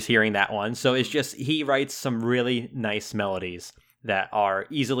memories hearing that one. So it's just, he writes some really nice melodies that are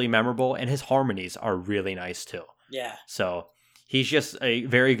easily memorable, and his harmonies are really nice too. Yeah. So he's just a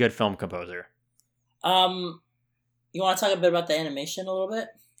very good film composer. You want to talk a bit about the animation a little bit?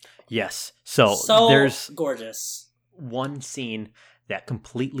 Yes. So there's gorgeous. One scene that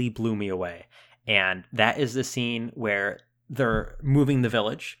completely blew me away, and that is the scene where they're moving the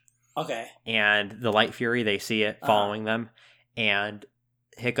village. Okay. And the Light Fury, they see it following them, and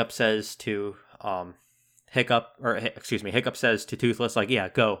Hiccup says to Hiccup says to Toothless,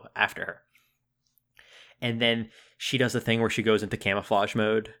 go after her. And then she does the thing where she goes into camouflage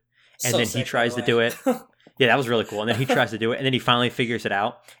mode, and then he tries to do it. Yeah, that was really cool. And then he tries to do it, and then he finally figures it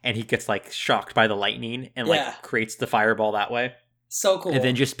out, and he gets shocked by the lightning and creates the fireball that way. So cool. And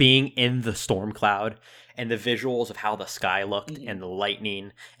then just being in the storm cloud and the visuals of how the sky looked and the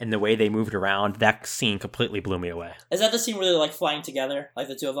lightning and the way they moved around, that scene completely blew me away. Is that the scene where they're like flying together, like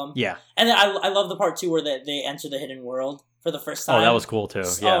the two of them? Yeah. And then I love the part too where they enter the hidden world for the first time. Oh, that was cool too.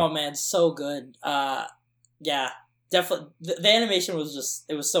 Yeah. Oh man, so good. Yeah, definitely. The animation was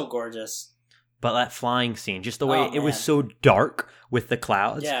it was so gorgeous. But that flying scene, just the way it was so dark with the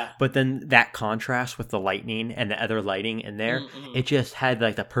clouds. Yeah. But then that contrast with the lightning and the other lighting in there, it just had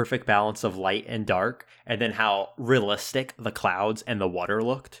like the perfect balance of light and dark. And then how realistic the clouds and the water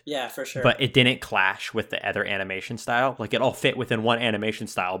looked. Yeah, for sure. But it didn't clash with the other animation style. Like it all fit within one animation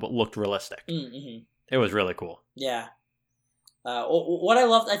style, but looked realistic. Mm-hmm. It was really cool. Yeah. What I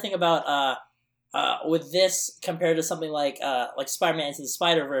loved, I think, about with this compared to something like Spider-Man Into the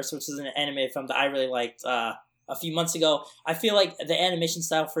Spider-Verse, which is an animated film that I really liked a few months ago, I feel like the animation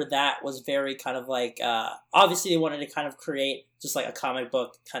style for that was very kind of like, obviously they wanted to kind of create just like a comic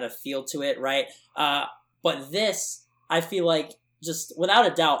book kind of feel to it, right? But this, I feel like, just without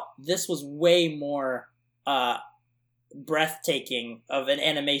a doubt, this was way more breathtaking of an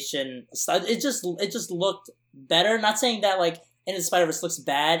animation style. It just looked better. Not saying that like Into the Spider-Verse looks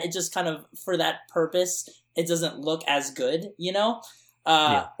bad. It just kind of, for that purpose, it doesn't look as good, you know?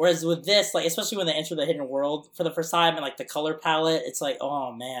 Whereas with this, like, especially when they enter the hidden world for the first time and like the color palette, it's like,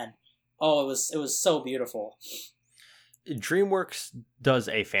 oh man. Oh, it was so beautiful. DreamWorks does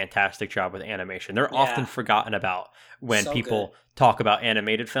a fantastic job with animation. They're often forgotten about when people talk about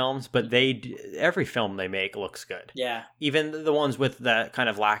animated films, but every film they make looks good. Yeah. Even the ones with that kind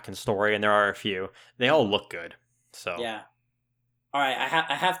of lack in story, and there are a few, they all look good. So yeah. All right,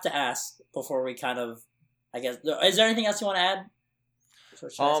 I have to ask before we kind of, I guess, is there anything else you want to add?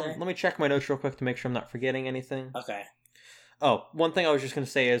 Let me check my notes real quick to make sure I'm not forgetting anything. Okay. Oh, one thing I was just going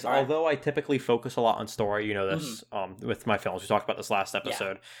to say is, although I typically focus a lot on story, you know this, with my films, we talked about this last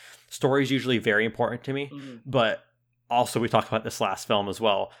episode, story is usually very important to me, but also we talked about this last film as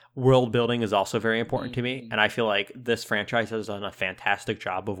well. World building is also very important to me, and I feel like this franchise has done a fantastic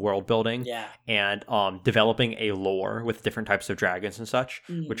job of world building and developing a lore with different types of dragons and such,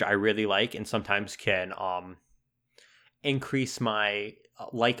 which I really like and sometimes can increase my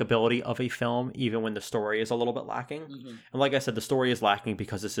likability of a film even when the story is a little bit lacking. And like I said, the story is lacking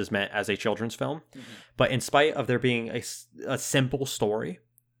because this is meant as a children's film, but in spite of there being a simple story,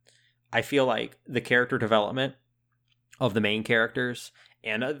 I feel like the character development of the main characters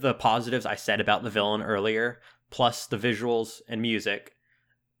and the positives I said about the villain earlier, plus the visuals and music,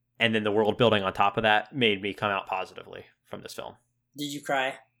 and then the world building on top of that, made me come out positively from this film. Did you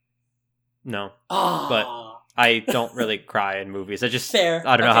cry? No. Oh. But I don't really cry in movies. I just fair.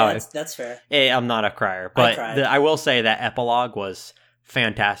 I don't know how that's fair. I'm not a crier, but I will say that epilogue was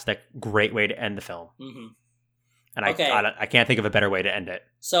fantastic. Great way to end the film. And I can't think of a better way to end it.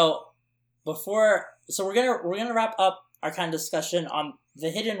 So we're gonna wrap up our kind of discussion on the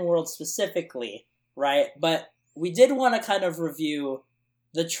Hidden World specifically, right? But we did want to kind of review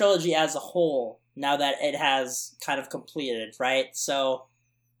the trilogy as a whole now that it has kind of completed, right? So,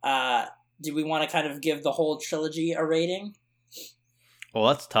 do we want to kind of give the whole trilogy a rating? Well,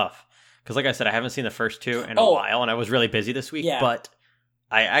 that's tough. Because like I said, I haven't seen the first two in a while, and I was really busy this week, but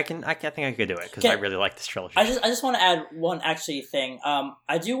I think I could do it, because I really like this trilogy. I just want to add one actually thing.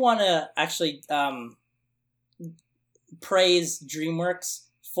 I do want to actually praise DreamWorks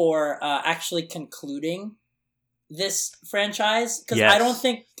for actually concluding this franchise, because I don't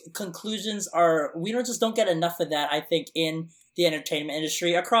think conclusions we don't get enough of that, I think, in the entertainment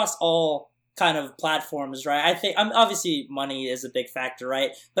industry across all kind of platforms, right? I think obviously money is a big factor,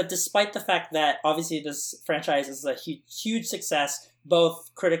 right? But despite the fact that obviously this franchise is a huge success,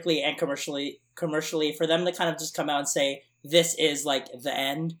 both critically and commercially, for them to kind of just come out and say this is like the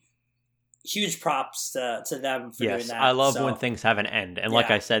end, huge props to them for doing that. I love when things have an end, and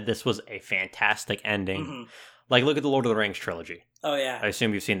like I said, this was a fantastic ending. Like, look at the Lord of the Rings trilogy. Oh yeah, I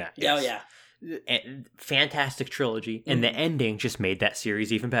assume you've seen that. Yes. Oh yeah. Fantastic trilogy, and the ending just made that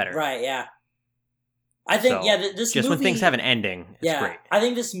series even better. Right, yeah. I think, this just movie, when things have an ending, it's great. I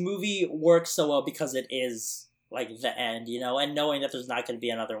think this movie works so well because it is, like, the end, you know, and knowing that there's not going to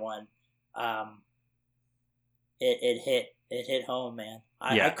be another one, it hit home, man.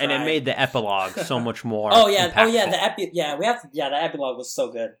 I cried. And it made the epilogue so much more impactful. The epilogue was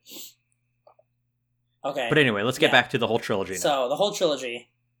so good. Okay. But anyway, let's get back to the whole trilogy now. So, the whole trilogy.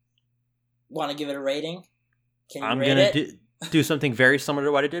 Want to give it a rating? Can you I'm rate gonna it? do something very similar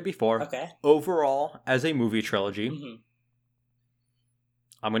to what I did before. Okay. Overall, as a movie trilogy,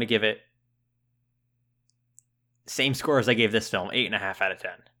 I'm gonna give it same score as I gave this film, 8.5 out of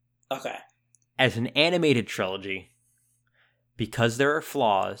 10. Okay. As an animated trilogy, because there are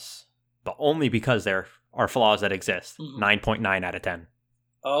flaws, but only because there are flaws that exist. 9.9 out of 10.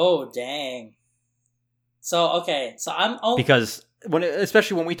 Oh, dang. So, okay. So I'm... Because,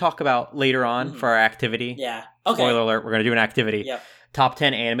 especially when we talk about later on for our activity. Yeah. Okay. Spoiler alert, we're going to do an activity. Yep. Top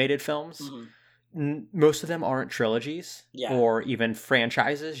 10 animated films. Most of them aren't trilogies or even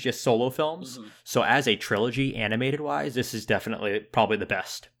franchises, just solo films. So as a trilogy, animated-wise, this is definitely probably the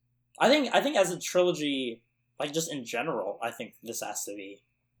best. I think as a trilogy, like just in general, I think this has to be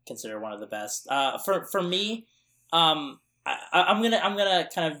considered one of the best. For me, I'm gonna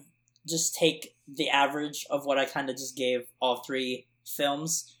kind of just take the average of what I kind of just gave all three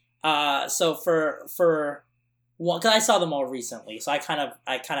films. So for one, because I saw them all recently, so I kind of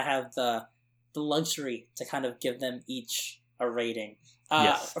have the luxury to kind of give them each a rating.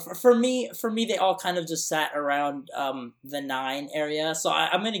 Yes. For me, they all kind of just sat around the 9 area. So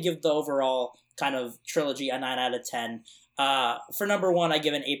I'm going to give the overall kind of trilogy a 9 out of 10. For number 1, I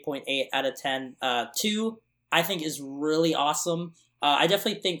give an 8.8 out of 10. 2, I think is really awesome. I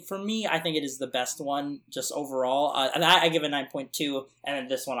definitely think, for me, I think it is the best one just overall. And I give a 9.2, and then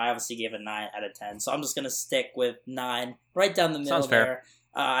this one I obviously gave a 9 out of 10. So I'm just going to stick with 9, right down the middle. Sounds fair. There.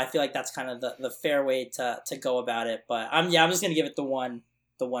 I feel like that's kind of the fair way to go about it. But I'm just gonna give it the one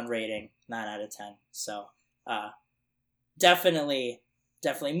rating, 9 out of 10. So definitely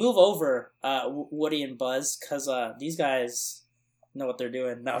move over Woody and Buzz, because these guys know what they're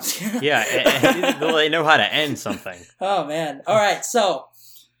doing. No, I'm just kidding. Yeah, and they know how to end something. Oh man! All right, so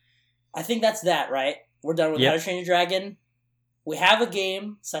I think that's that. Right, we're done with How to Train Your Dragon. We have a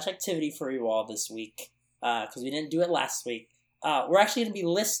game / activity for you all this week because we didn't do it last week. We're actually going to be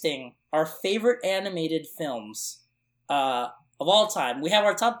listing our favorite animated films of all time. We have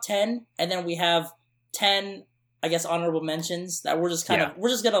our top 10, and then we have 10, I guess, honorable mentions that we're just we're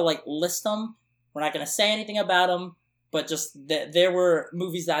just going to like list them. We're not going to say anything about them, but just there were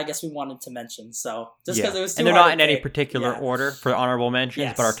movies that I guess we wanted to mention. So just because it was too and they're hard not in any particular order for honorable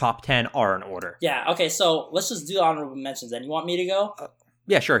mentions, but our top 10 are in order. Yeah. Okay. So let's just do the honorable mentions. Then you want me to go?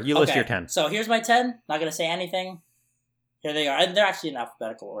 Yeah, sure. You list your 10. So here's my 10. Not going to say anything. Here they are. And they're actually in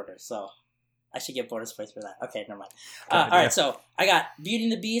alphabetical order, so I should get bonus points for that. Okay, never mind. Alright, so I got Beauty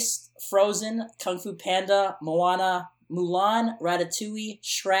and the Beast, Frozen, Kung Fu Panda, Moana, Mulan, Ratatouille,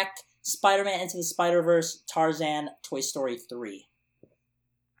 Shrek, Spider-Man Into the Spider-Verse, Tarzan, Toy Story 3.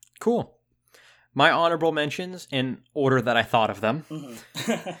 Cool. My honorable mentions, in order that I thought of them,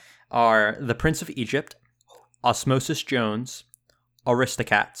 are The Prince of Egypt, Osmosis Jones,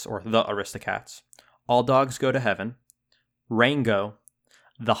 Aristocats, or The Aristocats, All Dogs Go to Heaven, Rango,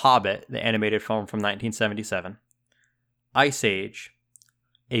 The Hobbit, the animated film from 1977, Ice Age,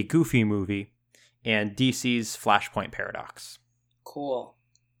 A Goofy Movie, and DC's Flashpoint Paradox. Cool.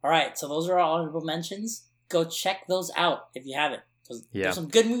 All right, so those are our honorable mentions. Go check those out if you haven't, because there's some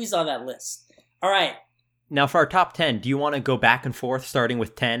good movies on that list. All right. Now for our top 10, do you want to go back and forth, starting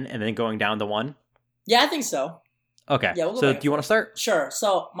with 10 and then going down to 1? Yeah, I think so. Okay. Yeah, we'll go so back do you want to start? Sure.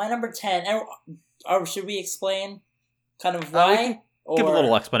 So my number 10, or should we explain kind of why? Give a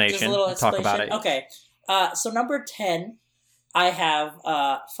little explanation. Just a little explanation. Talk about it. Okay. So number 10, I have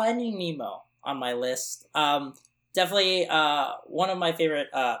Finding Nemo on my list. Definitely one of my favorite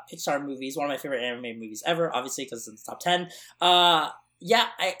Pixar movies, one of my favorite animated movies ever, obviously because it's in the top 10. I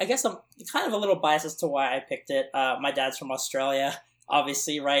guess I'm kind of a little biased as to why I picked it. My dad's from Australia.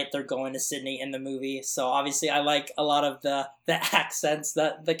 Obviously, right? They're going to Sydney in the movie, so obviously I like a lot of the accents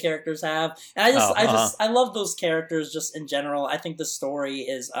that the characters have, and I love those characters just in general. I think the story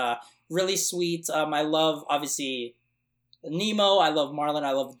is really sweet. I love obviously Nemo. I love Marlin.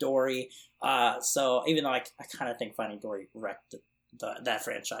 I love Dory. So even though I kind of think Finding Dory wrecked that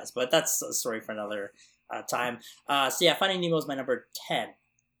franchise, but that's a story for another time. So yeah, Finding Nemo is my number 10.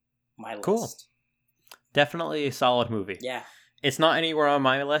 My list. Cool. Definitely a solid movie. Yeah. It's not anywhere on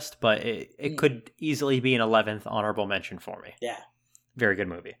my list, but it could easily be an 11th honorable mention for me. Yeah. Very good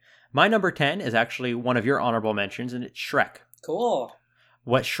movie. My number 10 is actually one of your honorable mentions, and it's Shrek. Cool.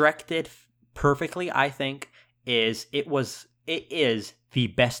 What Shrek did perfectly, I think, is it is the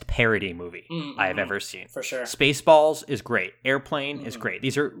best parody movie I have ever seen. For sure. Spaceballs is great. Airplane is great.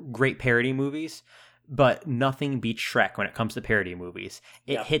 These are great parody movies, but nothing beats Shrek when it comes to parody movies.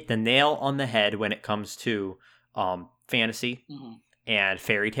 It hit the nail on the head when it comes to fantasy and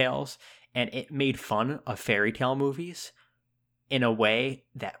fairy tales, and it made fun of fairy tale movies in a way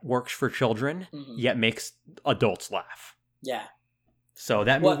that works for children, yet makes adults laugh. Yeah. So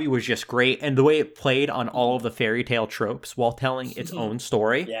that movie was just great, and the way it played on all of the fairy tale tropes while telling its own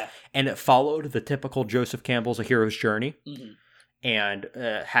story, and it followed the typical Joseph Campbell's A Hero's Journey. and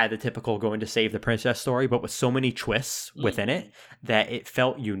had the typical going to save the princess story, but with so many twists within it that it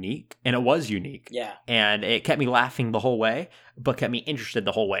felt unique, and it was unique. Yeah. And it kept me laughing the whole way, but kept me interested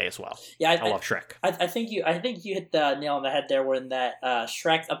the whole way as well. Yeah, I love Shrek. I think you hit the nail on the head there when that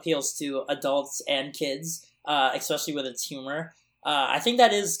Shrek appeals to adults and kids, especially with its humor. I think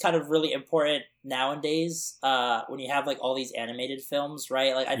that is kind of really important nowadays when you have like all these animated films,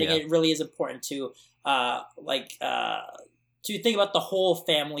 right? Like I think it really is important to to think about the whole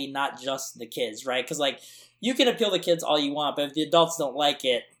family, not just the kids, right? Because like you can appeal to kids all you want, but if the adults don't like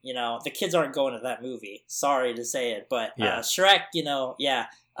it, you know, the kids aren't going to that movie. Sorry to say it, but Shrek, you know,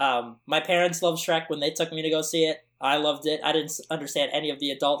 my parents loved Shrek when they took me to go see it. I loved it. I didn't understand any of the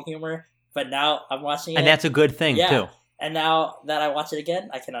adult humor, but now I'm watching it. And that's a good thing, too. And now that I watch it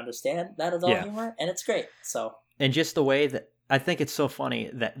again, I can understand that adult humor, and it's great. So, and just the way that I think it's so funny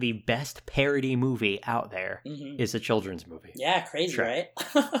that the best parody movie out there is a children's movie. Yeah, crazy, Shrek.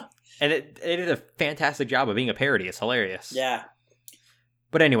 Right? And it did a fantastic job of being a parody. It's hilarious. Yeah.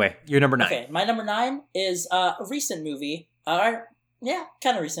 But anyway, your number 9. Okay, my number 9 is a recent movie. Kind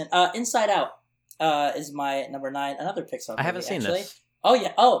of recent. Inside Out is my number 9. Another Pixar movie, I haven't seen this. Oh,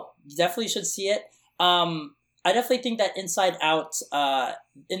 yeah. Oh, you definitely should see it. I definitely think that Inside Out,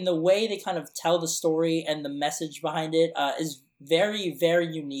 in the way they kind of tell the story and the message behind it, is very, very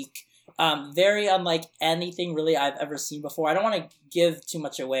unique. Very unlike anything really I've ever seen before. I don't want to give too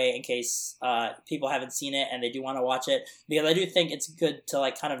much away in case people haven't seen it and they do want to watch it, because I do think it's good to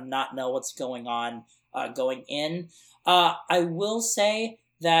like kind of not know what's going on going in. I will say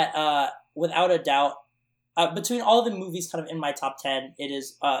that without a doubt, between all the movies kind of in my top 10, it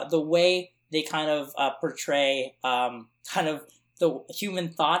is the way they kind of portray kind of the human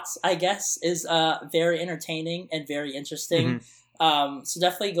thoughts, I guess, is very entertaining and very interesting. So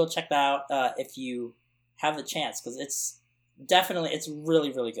definitely go check that out if you have the chance, because it's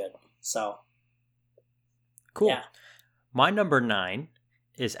really, really good. So cool. Yeah. My number 9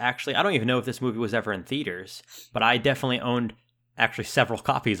 is actually, I don't even know if this movie was ever in theaters, but I definitely owned actually several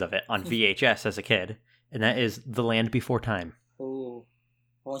copies of it on VHS as a kid, and that is The Land Before Time. Ooh.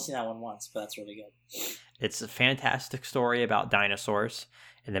 I've only seen that one once, but that's really good. It's a fantastic story about dinosaurs,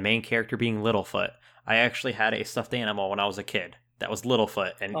 and the main character being Littlefoot. I actually had a stuffed animal when I was a kid that was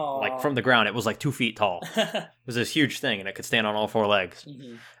Littlefoot, and like from the ground, it was like 2 feet tall. It was this huge thing, and it could stand on all 4 legs.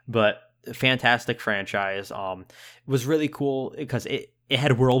 But fantastic franchise. It was really cool because it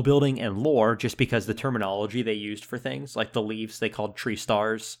had world building and lore, just because the terminology they used for things, like the leaves they called tree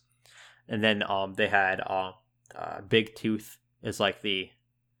stars, and then they had Big Tooth is like the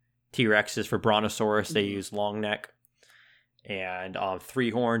T-Rex is for Brontosaurus. They use long neck, and 3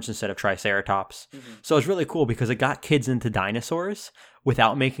 horns instead of Triceratops. So it's really cool because it got kids into dinosaurs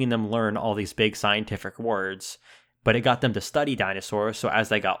without making them learn all these big scientific words, but it got them to study dinosaurs. So as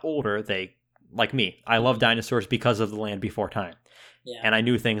they got older, they, like me, I love dinosaurs because of The Land Before Time. Yeah. And I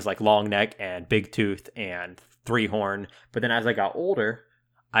knew things like long neck and big tooth and 3 horn. But then as I got older,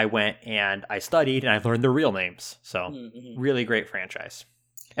 I went and I studied and I learned their real names. So really great franchise.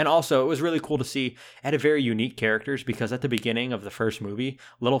 And also, it was really cool to see it had a very unique characters, because at the beginning of the first movie,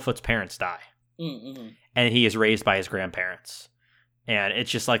 Littlefoot's parents die. And he is raised by his grandparents. And it's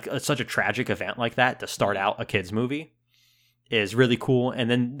just like it's such a tragic event like that to start out a kid's movie is really cool.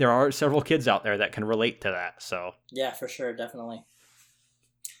 And then there are several kids out there that can relate to that. So yeah, for sure. Definitely.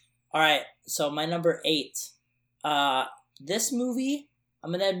 All right. So my number 8, this movie, I'm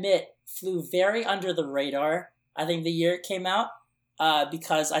going to admit, flew very under the radar. I think the year it came out.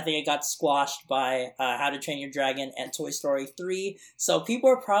 Because I think it got squashed by How to Train Your Dragon and Toy Story 3. So people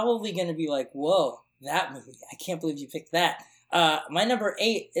are probably going to be like, whoa, that movie. I can't believe you picked that. My number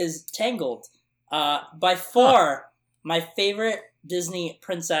 8 is Tangled. By far, my favorite Disney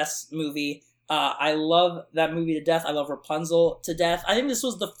princess movie. I love that movie to death. I love Rapunzel to death. I think this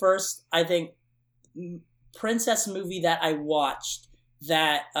was the first, princess movie that I watched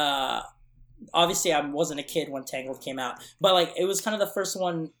that... obviously, I wasn't a kid when Tangled came out, but like it was kind of the first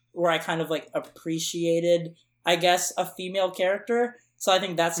one where I kind of like appreciated, I guess, a female character. So I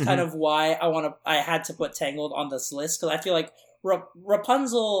think that's kind of why I had to put Tangled on this list, because I feel like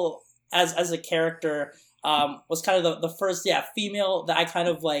Rapunzel as a character was kind of the first female that I kind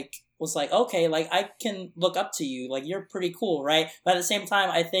of like was like, okay, like I can look up to you, like you're pretty cool, right? But at the same time,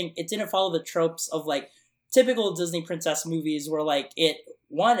 I think it didn't follow the tropes of like typical Disney princess movies where like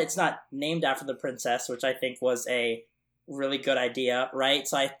it's not named after the princess, which I think was a really good idea, right?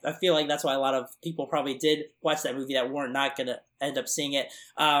 So I feel like that's why a lot of people probably did watch that movie that were not going to end up seeing it.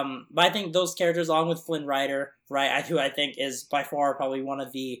 But I think those characters, along with Flynn Rider, right, who I think is by far probably one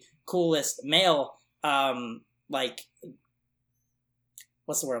of the coolest male,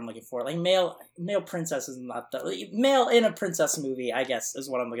 what's the word I'm looking for? Like male princess is not the male in a princess movie, I guess, is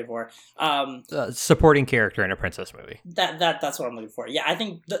what I'm looking for. Supporting character in a princess movie. That's what I'm looking for. Yeah, I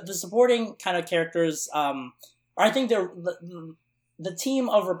think the supporting kind of characters. I think the team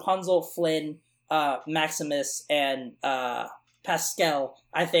of Rapunzel, Flynn, Maximus, and Pascal,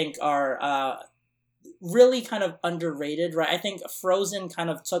 I think, are really kind of underrated, right? I think Frozen kind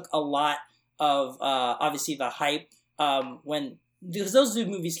of took a lot of obviously the hype because those two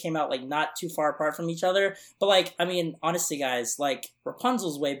movies came out like not too far apart from each other. But like, I mean, honestly, guys, like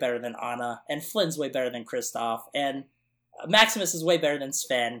Rapunzel's way better than Anna, and Flynn's way better than Kristoff, and Maximus is way better than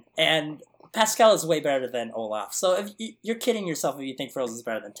Sven, and Pascal is way better than Olaf. So if you're kidding yourself if you think Frozen's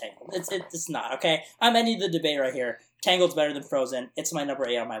better than Tangled. It's not, okay? I'm ending the debate right here. Tangled's better than Frozen. It's my number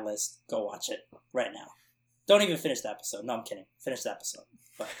 8 on my list. Go watch it right now. Don't even finish the episode. No, I'm kidding. Finish the episode.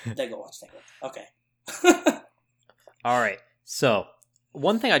 But then go watch Tangled. Okay. All right. So,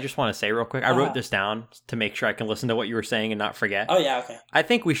 one thing I just want to say real quick. I wrote this down to make sure I can listen to what you were saying and not forget. Oh, yeah, okay. I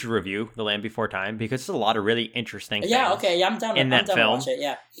think we should review The Land Before Time because there's a lot of really interesting things. Yeah, okay. Yeah, I'm down to watch it,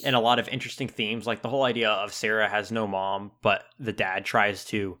 yeah. And a lot of interesting themes, like the whole idea of Sarah has no mom, but the dad tries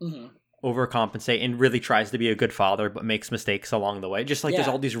to overcompensate and really tries to be a good father, but makes mistakes along the way. Just like there's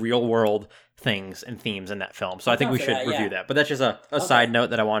all these real world things and themes in that film. So I think we should review that. But that's just a side note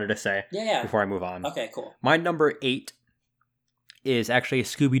that I wanted to say before I move on. Okay, cool. My number 8 is actually a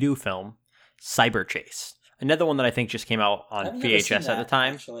Scooby-Doo film, Cyber Chase. Another one that I think just came out on VHS at the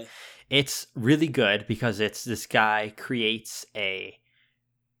time. Actually. It's really good because it's this guy creates a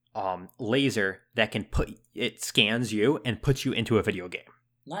laser that can it scans you and puts you into a video game.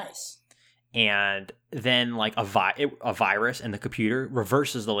 Nice. And then like a virus in the computer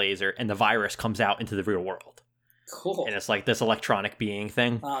reverses the laser and the virus comes out into the real world. Cool. And it's like this electronic being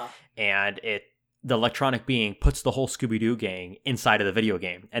thing. And the electronic being puts the whole Scooby-Doo gang inside of the video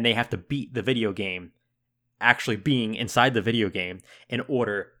game, and they have to beat the video game actually being inside the video game in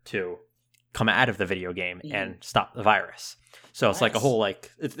order to come out of the video game and stop the virus. So it's like a whole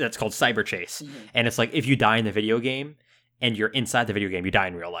that's called Cyber Chase. And it's like if you die in the video game and you're inside the video game, you die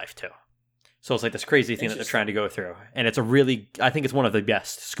in real life too. So it's like this crazy thing that they're trying to go through. And it's I think it's one of the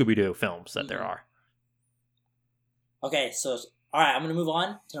best Scooby-Doo films that there are. Okay, so all right, I'm going to move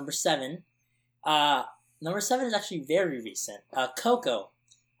on to number 7. Number 7 is actually very recent. Coco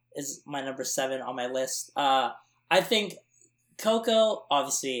is my number 7 on my list. I think Coco,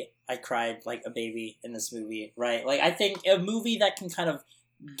 obviously, I cried like a baby in this movie, right? Like, I think a movie that can kind of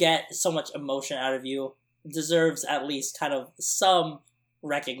get so much emotion out of you deserves at least kind of some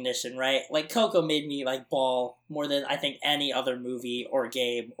recognition, right? Like, Coco made me like bawl more than I think any other movie or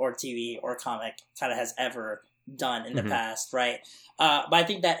game or TV or comic kind of has ever done in the past, right? But I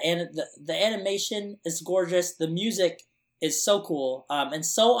think that the animation is gorgeous. The music is so cool, and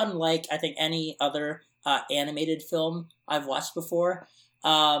so unlike I think any other animated film I've watched before.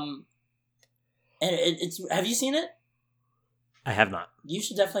 And it's have you seen it? I have not. You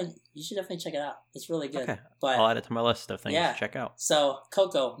should definitely check it out. It's really good. Okay. But I'll add it to my list of things to check out. So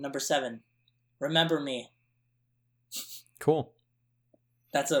Coco, number 7. Remember Me. Cool.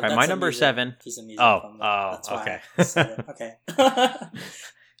 That's my number 7. Piece of music okay. Okay.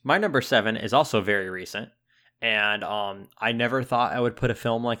 My number 7 is also very recent, and I never thought I would put a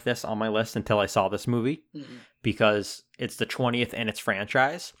film like this on my list until I saw this movie, because it's the 20th in its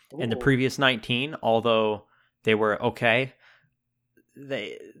franchise. Ooh. And the previous 19, although they were okay,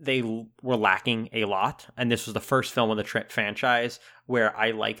 they were lacking a lot, and this was the first film in the franchise where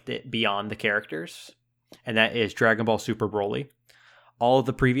I liked it beyond the characters, and that is Dragon Ball Super Broly. All of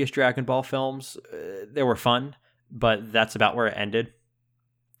the previous Dragon Ball films, they were fun, but that's about where it ended.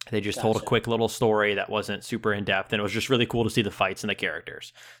 They just told a quick little story that wasn't super in-depth, and it was just really cool to see the fights and the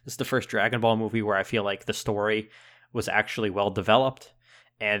characters. This is the first Dragon Ball movie where I feel like the story was actually well-developed,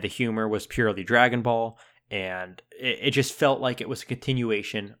 and the humor was purely Dragon Ball, and it just felt like it was a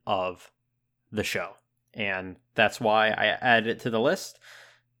continuation of the show. And that's why I added it to the list.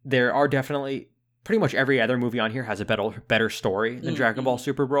 There are definitely... Pretty much every other movie on here has a better story than Dragon Ball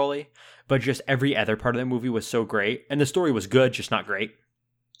Super Broly, but just every other part of the movie was so great, and the story was good, just not great.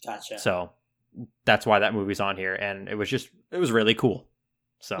 Gotcha. So that's why that movie's on here, and it was really cool.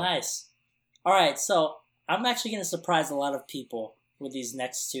 So nice. All right, so I'm actually going to surprise a lot of people with these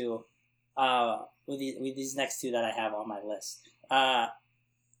next two, with these next two that I have on my list.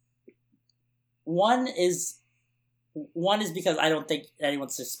 One is because I don't think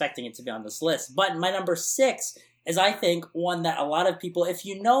anyone's expecting it to be on this list. But my number 6 is, I think, one that a lot of people, if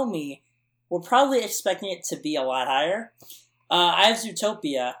you know me, were probably expecting it to be a lot higher. I have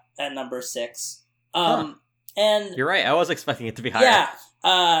Zootopia at number 6. And you're right. I was expecting it to be higher.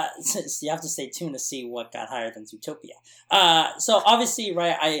 yeah, so you have to stay tuned to see what got higher than Zootopia. So obviously,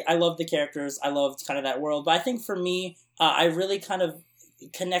 right, I love the characters. I loved kind of that world. But I think for me, I really kind of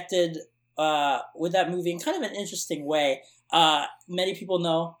connected with that movie in kind of an interesting way. Many people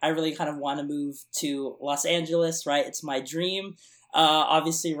know I really kind of want to move to Los Angeles, right? It's my dream.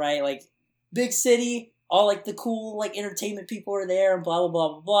 Obviously, right, like big city, all like the cool like entertainment people are there and blah blah blah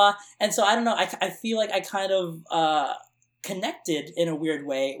blah blah. And so I don't know, I feel like I kind of connected in a weird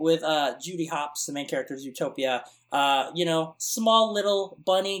way with Judy Hopps, the main character of Zootopia. Small little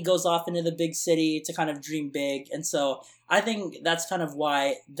bunny goes off into the big city to kind of dream big. And so I think that's kind of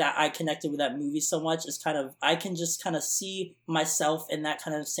why that I connected with that movie so much, is kind of, I can just kind of see myself in that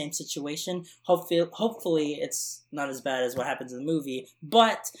kind of same situation. Hopefully it's not as bad as what happens in the movie,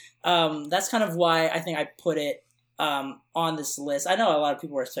 but that's kind of why I think I put it on this list. I know a lot of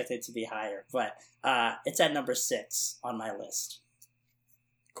people were expecting it to be higher, but it's at number 6 on my list.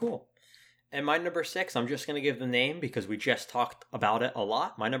 Cool. And my number 6, I'm just going to give the name because we just talked about it a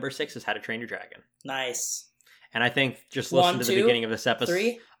lot. My number 6 is How to Train Your Dragon. Nice. And I think just listen to the beginning of this episode.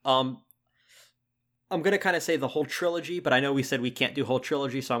 3? I'm going to kind of say the whole trilogy, but I know we said we can't do whole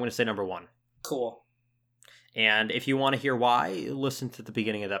trilogy, so I'm going to say number 1. Cool. And if you want to hear why, listen to the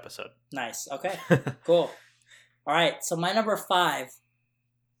beginning of the episode. Nice. Okay. Cool. All right. So my number 5,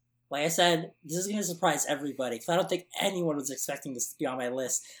 like I said, this is going to surprise everybody because I don't think anyone was expecting this to be on my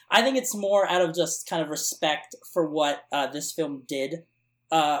list. I think it's more out of just kind of respect for what this film did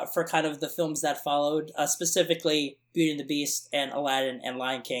for kind of the films that followed, specifically Beauty and the Beast and Aladdin and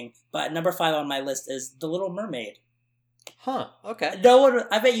Lion King. But number 5 on my list is The Little Mermaid. Huh, okay.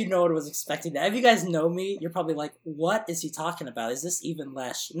 I bet no one was expecting that. If you guys know me, you're probably like, what is he talking about? Is this even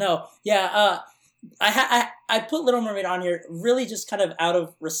Lesh? No, yeah, I put Little Mermaid on here really just kind of out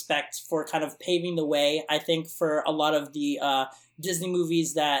of respect for kind of paving the way, I think, for a lot of the Disney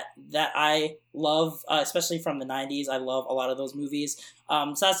movies that I love, especially from the 90s. I love a lot of those movies.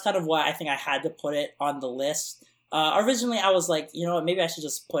 So that's kind of why I think I had to put it on the list. Originally, I was like, you know what, maybe I should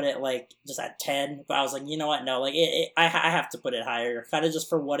just put it like just at 10. But I was like, you know what, no, like I have to put it higher, kind of just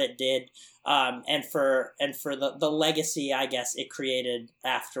for what it did, and for the legacy, I guess, it created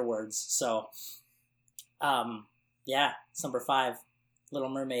afterwards. So, yeah, it's number 5, Little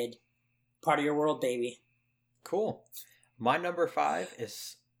Mermaid, part of your world, baby. Cool. My number 5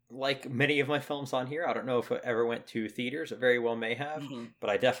 is, like many of my films on here, I don't know if it ever went to theaters. It very well may have, but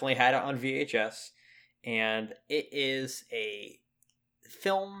I definitely had it on VHS. And it is a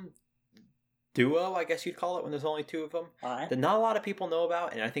film duo, I guess you'd call it, when there's only 2 of them, that not a lot of people know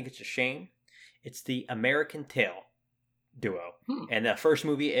about, and I think it's a shame. It's the American Tail duo. And the first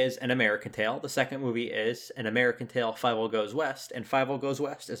movie is An American Tail. The second movie is An American Tail, Fievel Goes West, and Fievel Goes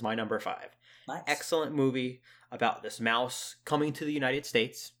West is my number 5. Nice. Excellent movie about this mouse coming to the United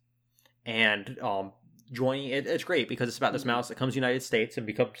States and joining it. It's great because it's about this mouse that comes to the United States and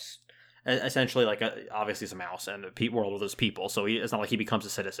becomes essentially like obviously it's a mouse and the world is people, so it's not like he becomes a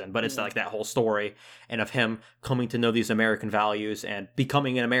citizen, but it's like that whole story and of him coming to know these American values and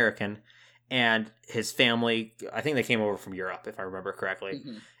becoming an American. And his family, I think they came over from Europe, if I remember correctly.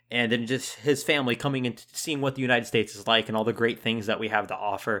 And then just his family coming and seeing what the United States is like and all the great things that we have to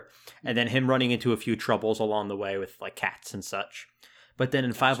offer. And then him running into a few troubles along the way with like cats and such. But then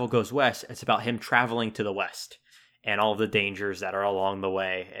in Fievel Goes West, it's about him traveling to the West and all the dangers that are along the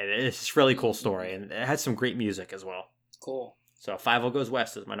way. And it's just a really cool story. And it has some great music as well. Cool. So Fievel Goes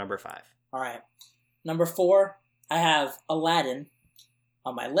West is my number 5. All right. Number 4, I have Aladdin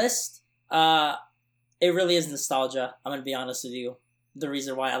on my list. It really is nostalgia. I'm gonna be honest with you. The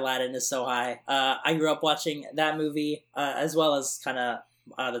reason why Aladdin is so high. I grew up watching that movie, as well as kind of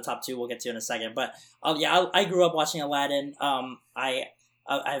the top 2 we'll get to in a second. But yeah, I grew up watching Aladdin. I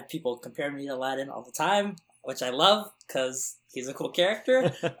have people compare me to Aladdin all the time, which I love because he's a cool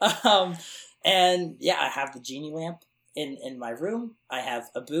character. And yeah, I have the genie lamp in my room. I have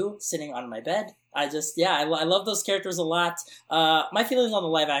Abu sitting on my bed. I love those characters a lot. My feelings on the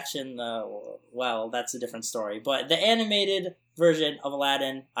live action, well, that's a different story. But the animated version of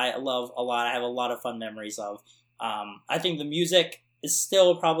Aladdin, I love a lot. I have a lot of fun memories of. I think the music is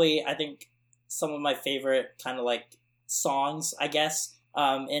still probably, I think, some of my favorite kind of like songs, I guess,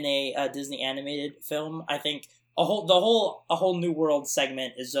 in a Disney animated film. I think a whole New World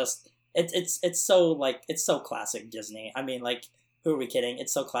segment is just it's so classic Disney. I mean, like, who are we kidding?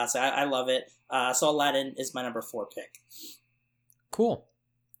 It's so classic. I love it. So Aladdin is my number 4 pick. Cool.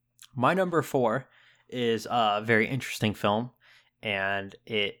 My number 4 is a very interesting film, and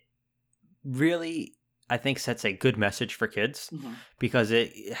it really, I think sets a good message for kids Mm-hmm. because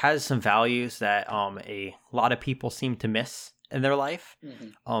it has some values that a lot of people seem to miss in their life.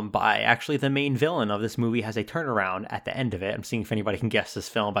 Mm-hmm. By actually the main villain of this movie has a turnaround at the end of it. I'm seeing if anybody can guess this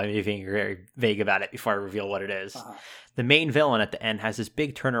film by me being very vague about it before I reveal what it is. Uh-huh. The main villain at the end has this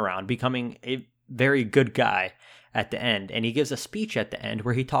big turnaround, becoming a very good guy at the end, and he gives a speech at the end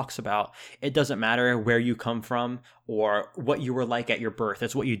where he talks about it doesn't matter where you come from or what you were like at your birth.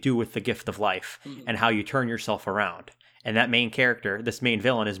 It's what you do with the gift of life and how you turn yourself around. And that main character, this main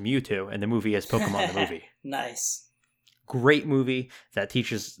villain, is Mewtwo, and the movie is Pokemon the movie. Nice. Great movie that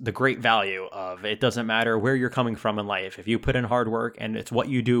teaches the great value of it doesn't matter where you're coming from in life. If you put in hard work, and it's what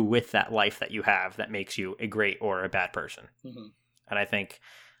you do with that life that you have that makes you a great or a bad person. Mm-hmm. And I think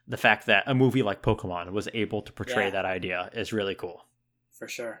the fact that a movie like Pokemon was able to portray that idea is really cool. For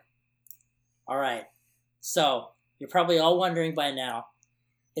sure. All right. So, you're probably all wondering by now,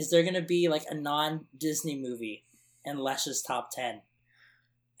 is there going to be like a non-Disney movie in Lesh's top 10?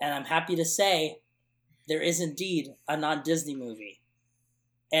 And I'm happy to say there is indeed a non-Disney movie.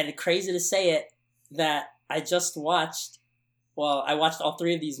 And crazy to say it, that I just watched, well, I watched all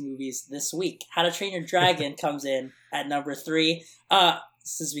 3 of these movies this week. How to Train Your Dragon comes in at number 3.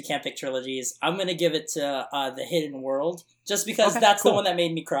 Since we can't pick trilogies, I'm going to give it to The Hidden World, just because that's the one that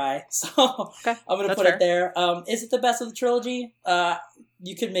made me cry. So I'm going to put it there. Is it the best of the trilogy?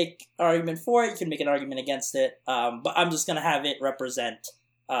 You could make an argument for it. You could make an argument against it. But I'm just going to have it represent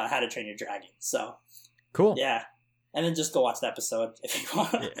How to Train Your Dragon. So cool. Yeah. And then just go watch the episode if you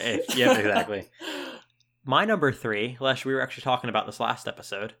want. Yeah, exactly. My number 3, Lesh, we were actually talking about this last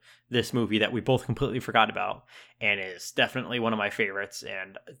episode, this movie that we both completely forgot about, and is definitely one of my favorites.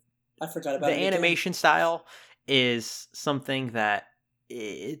 And I forgot about the animation style is something that,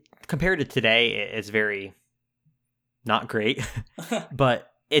 compared to today, it's very not great,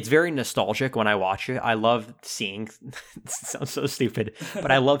 but it's very nostalgic when I watch it. I love seeing, it sounds so stupid,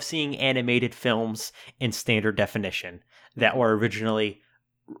 but I love seeing animated films in standard definition that were originally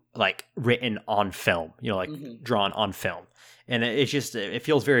like written on film, drawn on film. And it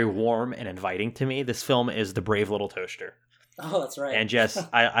feels very warm and inviting to me. This film is The Brave Little Toaster. Oh, that's right. And just,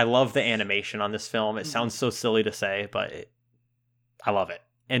 I love the animation on this film. It sounds so silly to say, but I love it.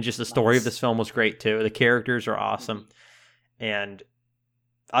 And just the story of this film was great too. The characters are awesome. And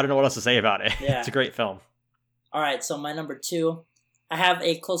I don't know what else to say about it. Yeah. It's a great film. All right, so my number 2, I have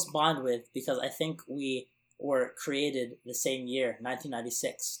a close bond with, because I think we were created the same year,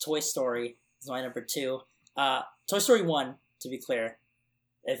 1996. Toy Story is my number 2. Toy Story 1, to be clear.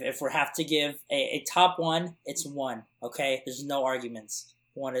 If we have to give a top 1, it's 1, okay? There's no arguments.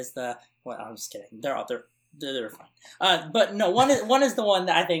 1 is the... Well, I'm just kidding. They're fine. But no, one is the one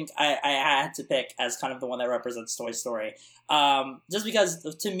that I think I had to pick as kind of the one that represents Toy Story. Just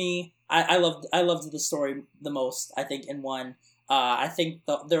because, to me, I loved the story the most, I think, in 1. I think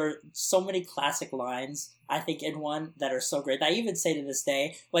there are so many classic lines, I think, in 1 that are so great. That I even say to this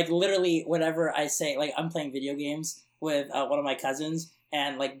day, like, literally, whenever I say, like, I'm playing video games with one of my cousins,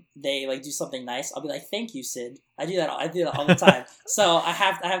 and, like, they, like, do something nice, I'll be like, thank you, Sid. I do that all the time. So I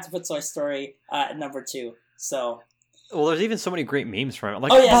have to put Toy Story at number 2. So. Well, there's even so many great memes from it.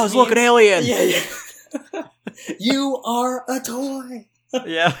 Like, Buzz, look, an alien! Yeah. You are a toy!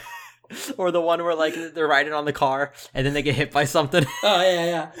 Yeah. Or the one where, like, they're riding on the car, and then they get hit by something. Oh,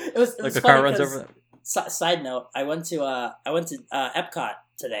 yeah. It was like, the car runs over them. Side note, I went to Epcot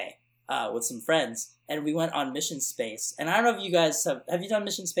today with some friends, and we went on Mission Space. And I don't know if you guys have you done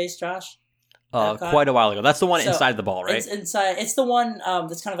Mission Space, Josh? Quite a while ago. That's the one inside the ball, right? It's inside. It's the one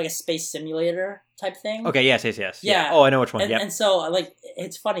that's kind of like a space simulator type thing. Okay. Yes. Yeah. Oh, I know which one. And so, like,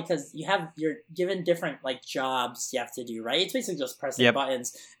 it's funny because you're given different, like, jobs you have to do, right? It's basically just pressing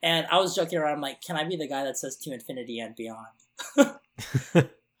buttons. And I was joking around, I'm like, can I be the guy that says to infinity and beyond?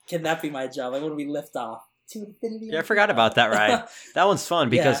 Can that be my job? Like, when we lift off? To infinity. Yeah, I forgot about that ride. That one's fun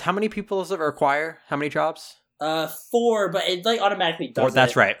because how many people does it require? How many jobs? 4, but it, like, automatically does.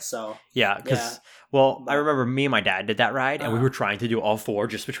 That's right. So yeah, because I remember me and my dad did that ride, and we were trying to do all 4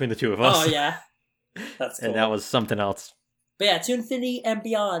 just between the 2 of us. Oh yeah, that's cool. And that was something else. But yeah, to infinity and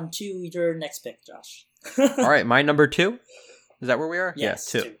beyond. To your next pick, Josh. All right, my number 2. Is that where we are?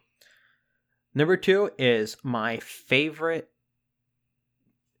 Yes, yeah, 2. Number 2 is my favorite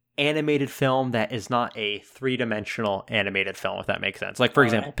animated film that is not a 3-dimensional animated film, if that makes sense. Like, for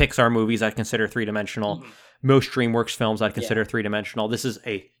example, Pixar movies I consider 3-dimensional. Mm-hmm. Most DreamWorks films I'd consider 3-dimensional. This is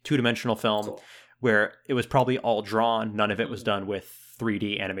a 2-dimensional film where it was probably all drawn. None of it was done with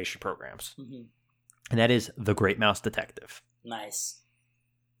 3D animation programs. Mm-hmm. And that is The Great Mouse Detective. Nice.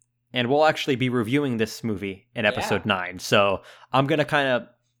 And we'll actually be reviewing this movie in episode 9. So I'm going to kind of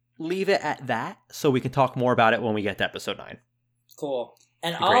leave it at that so we can talk more about it when we get to episode 9. Cool.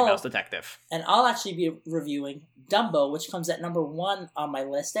 And The Great Mouse Detective. And I'll actually be reviewing Dumbo, which comes at number 1 on my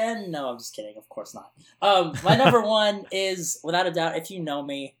list. And no, I'm just kidding. Of course not. My number 1 is, without a doubt, if you know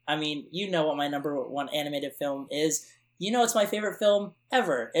me, I mean, you know what my number 1 animated film is. You know it's my favorite film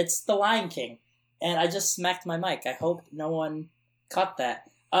ever. It's The Lion King. And I just smacked my mic. I hope no one caught that.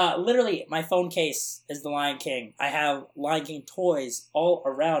 Literally, my phone case is The Lion King. I have Lion King toys all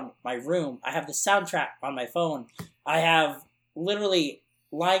around my room. I have the soundtrack on my phone. I have literally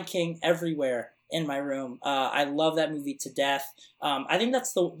Lion King everywhere in my room. I love that movie to death. I think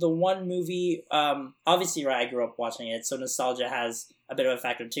that's the one movie, obviously, right, I grew up watching it, so nostalgia has a bit of a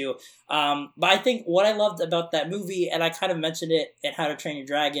factor too. But I think what I loved about that movie, and I kind of mentioned it in How to Train Your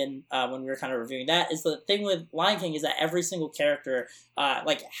Dragon when we were kind of reviewing that, is the thing with Lion King is that every single character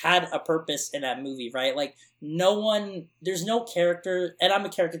had a purpose in that movie, right? Like, there's no character, and I'm a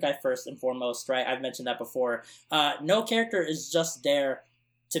character guy first and foremost, right? I've mentioned that before. No character is just there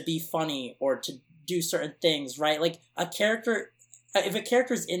to be funny or to do certain things, right? Like, if a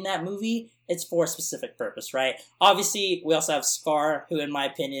character's in that movie, it's for a specific purpose, right? Obviously, we also have Scar, who in my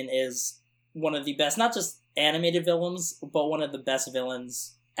opinion is one of the best, not just animated villains, but one of the best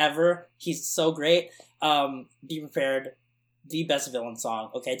villains ever. He's so great. Be Prepared, the best villain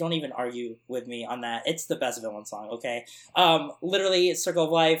song, okay? Don't even argue with me on that. It's the best villain song, okay? Literally, Circle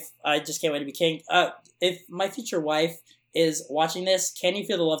of Life, I just can't wait to be king. If my future wife is watching this, Can You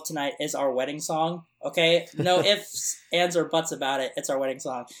Feel the Love Tonight is our wedding song, okay? No ifs, ands, or buts about it. It's our wedding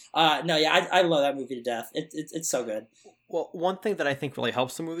song. I love that movie to death. It's so good. Well, one thing that I think really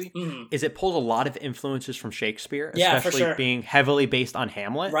helps the movie is it pulls a lot of influences from Shakespeare, Yeah, especially for sure. being heavily based on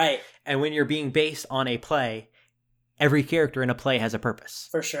Hamlet. Right, And when you're being based on a play, every character in a play has a purpose.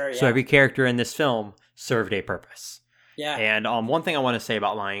 for sure, yeah. So every character in this film served a purpose. yeah. And one thing I want to say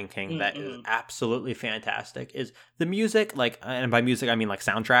about Lion King that is absolutely fantastic is the music, and by music I mean like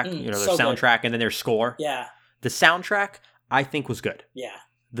soundtrack. There's so good. soundtrack and then there's score. Yeah, The soundtrack I think was good. yeah.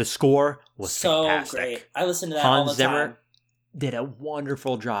 The score was So fantastic. great. I listen to that all Hans the Zimmer time. did a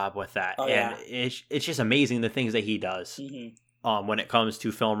wonderful job with that. Oh, and yeah. it's just amazing the things that he does when it comes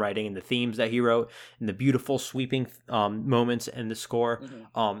to film writing and the themes that he wrote and the beautiful sweeping moments in the score.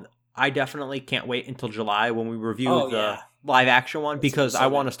 I definitely can't wait until July when we review live action one, because I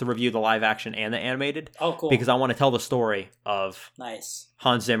want us to review the live action and the animated. Oh, cool. Because I want to tell the story of Nice.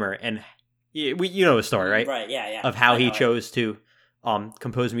 Hans Zimmer, and you know the story, right? Right, yeah. Of how I he know it. chose to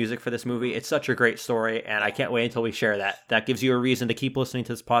compose music for this movie. It's such a great story, and I can't wait until we share that. That gives you a reason to keep listening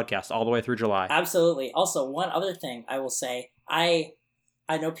to this podcast all the way through July. Absolutely. Also, one other thing I will say, I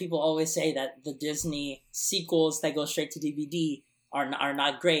know people always say that the Disney sequels that go straight to DVD are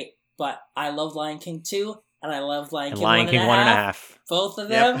not great, but I love Lion King 2, and I love Lion King 1.5. Both of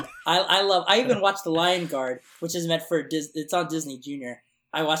them. Yep. I even watched The Lion Guard, which is meant for it's on Disney Junior.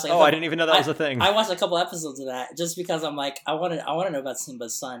 I watched I didn't even know that was a thing. I watched a couple episodes of that just because I'm like, I want to know about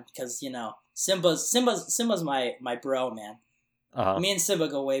Simba's son, because Simba's my bro, man. Me and Simba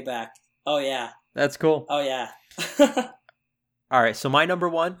go way back. Oh yeah. That's cool. Oh yeah. All right, so my number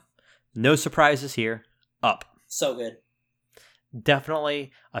 1, no surprises here, Up. So good.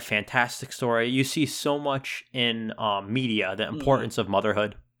 Definitely a fantastic story. You see so much in media, the importance of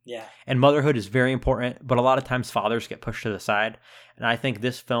motherhood. Yeah. And motherhood is very important, but a lot of times fathers get pushed to the side. And I think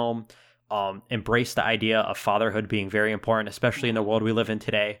this film embraced the idea of fatherhood being very important, especially in the world we live in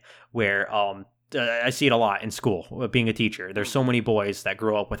today, where I see it a lot in school, being a teacher. There's so many boys that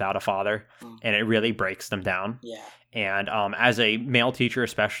grow up without a father, and it really breaks them down. Yeah. And as a male teacher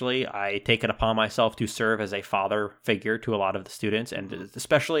especially, I take it upon myself to serve as a father figure to a lot of the students. And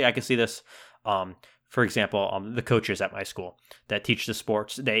especially I can see this, for example, the coaches at my school that teach the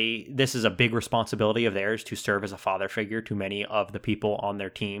sports. This is a big responsibility of theirs to serve as a father figure to many of the people on their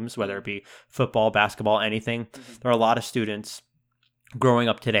teams, whether it be football, basketball, anything. There are a lot of students growing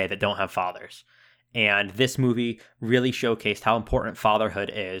up today that don't have fathers. And this movie really showcased how important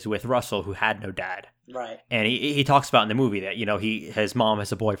fatherhood is with Russell, who had no dad. Right. And he talks about in the movie that, his mom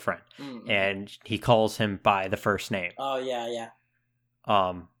has a boyfriend, and he calls him by the first name. Oh, yeah.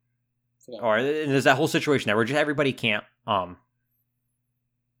 Or there's that whole situation there where just everybody can't, come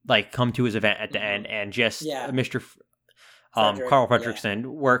to his event at the end, and just Mr. Carl Fredrickson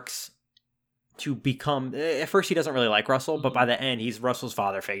works to become, at first he doesn't really like Russell, but by the end he's Russell's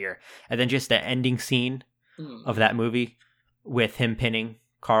father figure. And then just the ending scene of that movie with him pinning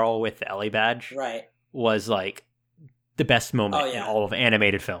Carl with the Ellie badge Right. was the best moment Oh, in yeah. all of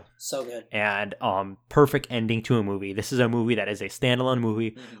animated film. So good. And perfect ending to a movie. This is a movie that is a standalone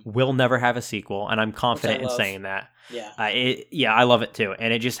movie, will never have a sequel, and I'm confident in love. saying that. Yeah. I love it too.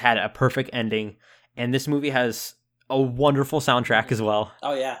 And it just had a perfect ending. And this movie has a wonderful soundtrack as well.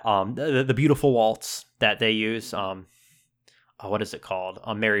 Oh, yeah. The beautiful waltz that they use. What is it called?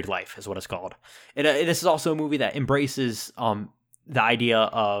 Married Life is what it's called. This is also a movie that embraces the idea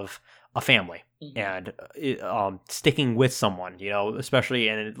of a family and sticking with someone, especially,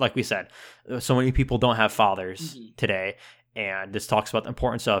 and like we said, so many people don't have fathers today. And this talks about the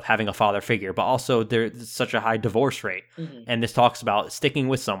importance of having a father figure, but also there's such a high divorce rate. And this talks about sticking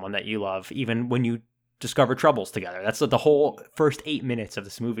with someone that you love, even when you discover troubles together. That's what the whole first 8 minutes of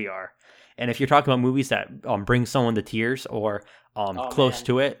this movie are. And if you're talking about movies that bring someone to tears or close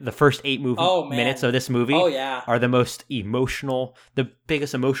to it, the first 8 minutes of this movie are the most emotional, the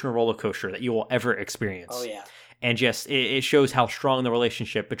biggest emotional roller coaster that you will ever experience. Oh, yeah. And just, it shows how strong the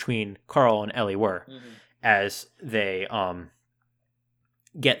relationship between Carl and Ellie were as they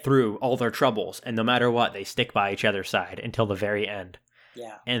get through all their troubles. And no matter what, they stick by each other's side until the very end.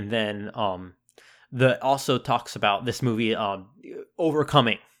 Yeah. And then also talks about this movie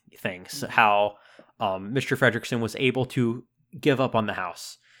overcoming things, how Mr. Fredrickson was able to give up on the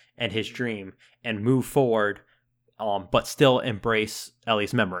house and his dream and move forward, but still embrace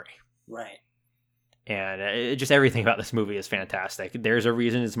Ellie's memory. Right. And just everything about this movie is fantastic. There's a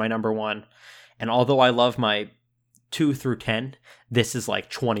reason it's my number one. And although I love my 2 through 10, this is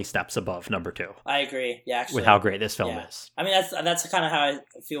like 20 steps above number 2. I agree. Yeah, actually. With how great this film is. I mean, that's kind of how I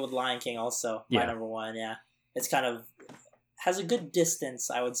feel with Lion King also. My number one, yeah. It's kind of has a good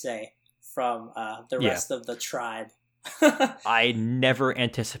distance, I would say, from the rest of the tribe. I never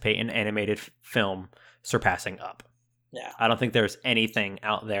anticipate an animated film surpassing Up. Yeah. I don't think there's anything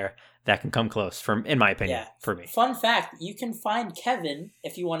out there that can come close, in my opinion, for me. Fun fact, you can find Kevin,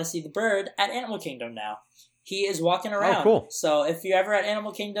 if you want to see the bird, at Animal Kingdom now. He is walking around. Oh, cool. So if you're ever at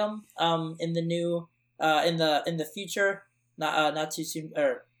Animal Kingdom, in the new, in the future, not too soon,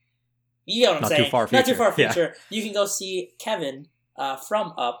 or you know what I'm saying? Not too far future. You can go see Kevin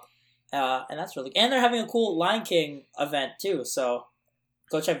from Up, and that's really. And they're having a cool Lion King event too. So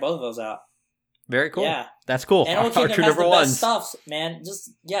go check both of those out. Very cool. Yeah, that's cool. Animal Kingdom has the best stuff, man.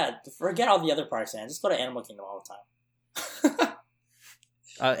 Just forget all the other parks, man. Just go to Animal Kingdom all the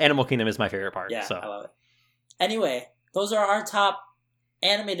time. Animal Kingdom is my favorite park. Yeah, so. I love it. Anyway, those are our top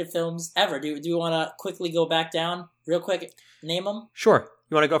animated films ever. Do we want to quickly go back down real quick? Name them? Sure.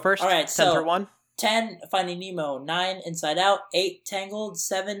 You want to go first? All right. 10 through 1? 10, Finding Nemo. 9, Inside Out. 8, Tangled.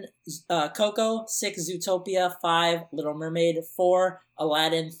 7, Coco. 6, Zootopia. 5, Little Mermaid. 4,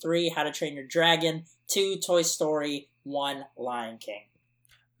 Aladdin. 3, How to Train Your Dragon. 2, Toy Story. 1, Lion King.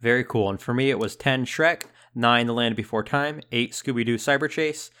 Very cool. And for me, it was 10, Shrek. 9, The Land Before Time. 8, Scooby-Doo Cyber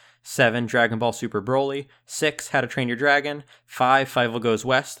Chase. 7, Dragon Ball Super Broly. 6, How to Train Your Dragon. 5, Fievel Goes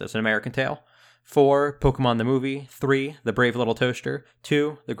West. That's an American Tale. 4, Pokemon the Movie. 3, The Brave Little Toaster.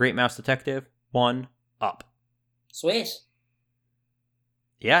 2, The Great Mouse Detective. 1, Up. Sweet.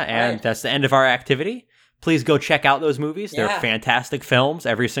 Yeah, and that's the end of our activity. Please go check out those movies. They're fantastic films,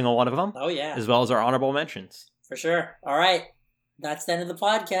 every single one of them. Oh, yeah. As well as our honorable mentions. For sure. All right. That's the end of the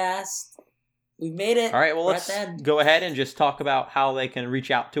podcast. We've made it. All right, well, let's go ahead and just talk about how they can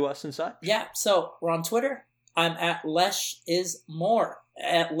reach out to us and such. Yeah, so we're on Twitter. I'm at LeshIsMore.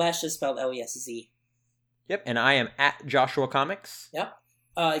 At Lesh is spelled L-E-S-Z. Yep, and I am at Joshua Comics. Yep.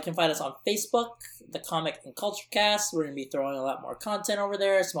 You can find us on Facebook, the Comic and Culture Cast. We're going to be throwing a lot more content over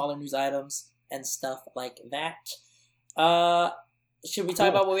there, smaller news items, and stuff like that. Should we talk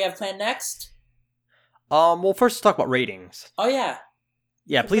about what we have planned next? Well, first let's talk about ratings. Oh, yeah.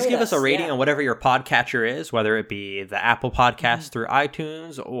 Yeah, please give us a rating on whatever your podcatcher is, whether it be the Apple Podcast through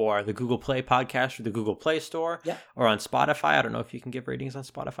iTunes or the Google Play Podcast through the Google Play Store or on Spotify. I don't know if you can give ratings on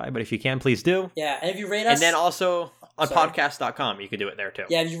Spotify, but if you can, please do. Yeah, and if you rate us... And then also on podcast.com, you can do it there too.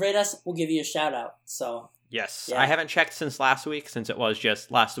 Yeah, if you rate us, we'll give you a shout out. So yes, I haven't checked since last week, since it was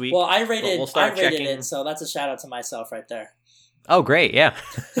just last week. Well, I rated it, so that's a shout out to myself right there. Oh, great, yeah.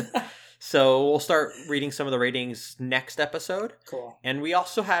 So we'll start reading some of the ratings next episode. Cool. And we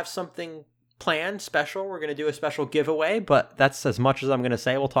also have something planned special. We're going to do a special giveaway, but that's as much as I'm going to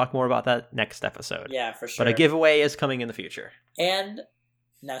say. We'll talk more about that next episode. Yeah, for sure. But a giveaway is coming in the future. And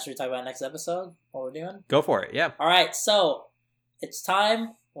now should we talk about next episode? What we're doing? Go for it, yeah. All right, so it's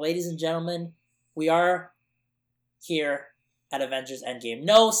time, ladies and gentlemen. We are here at Avengers Endgame.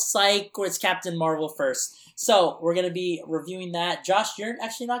 No, psych, it's Captain Marvel first. So, we're going to be reviewing that. Josh, you're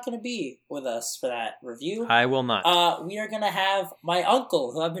actually not going to be with us for that review. I will not. We are going to have my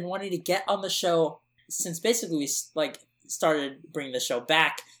uncle, who I've been wanting to get on the show since basically started bringing the show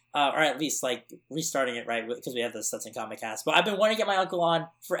back, or at least like restarting it, right? Because we have the Stetson Comic Cast. But I've been wanting to get my uncle on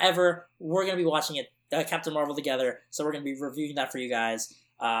forever. We're gonna be watching it, Captain Marvel together. So we're gonna be reviewing that for you guys,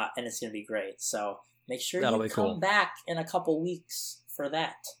 and it's gonna be great. So make sure you come back in a couple weeks for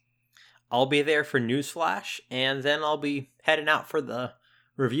that. I'll be there for Newsflash, and then I'll be heading out for the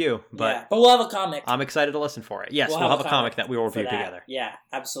review. But we'll have a comic. I'm excited to listen for it. Yes, we'll have a comic that we will review together. Yeah,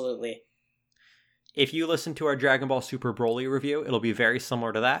 absolutely. If you listen to our Dragon Ball Super Broly review, it'll be very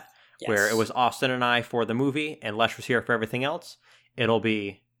similar to that, where it was Austin and I for the movie, and Lesh was here for everything else. It'll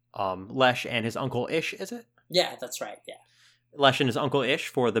be Lesh and his uncle Ish, is it? Yeah, that's right, yeah. Lesh and his uncle Ish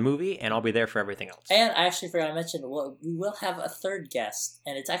for the movie, and I'll be there for everything else. And I actually forgot to mention, we will have a third guest,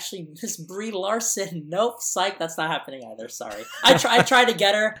 and it's actually Miss Brie Larson. Nope, psych, that's not happening either. Sorry, I tried to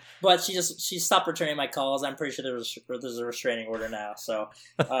get her, but she stopped returning my calls. I'm pretty sure there's a restraining order now. So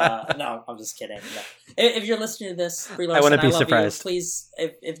no, I'm just kidding. No. If you're listening to this, Brie Larson, I wouldn't be surprised. You. Please,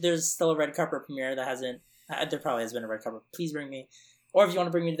 if there's still a red carpet premiere that hasn't, there probably has been a red carpet. Please bring me, or if you want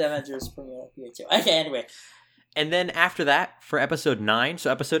to bring me to the Avengers, bring me here too. Okay, anyway. And then after that, for episode 9, so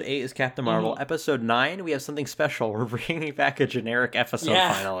episode 8 is Captain Marvel. Episode 9, we have something special. We're bringing back a generic episode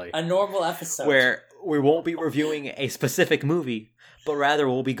finally. A normal episode. Where we won't be reviewing a specific movie, but rather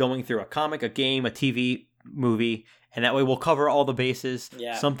we'll be going through a comic, a game, a TV movie, and that way we'll cover all the bases.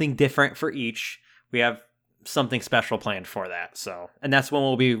 Yeah. Something different for each. We have something special planned for that. And that's when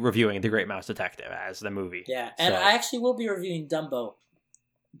we'll be reviewing The Great Mouse Detective as the movie. Yeah, and I actually will be reviewing Dumbo.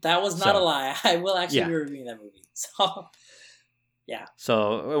 That was not a lie. I will actually be reviewing that movie. So, yeah.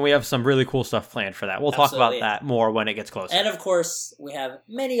 So, we have some really cool stuff planned for that. We'll talk about that more when it gets closer. And, of course, we have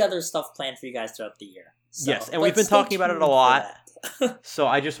many other stuff planned for you guys throughout the year. So, yes, and we've been talking about it a lot. So,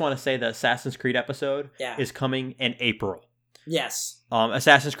 I just want to say the Assassin's Creed episode is coming in April. Yes.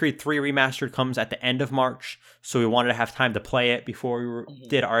 Assassin's Creed 3 Remastered comes at the end of March, so we wanted to have time to play it before we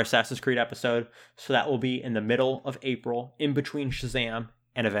did our Assassin's Creed episode. So, that will be in the middle of April, in between Shazam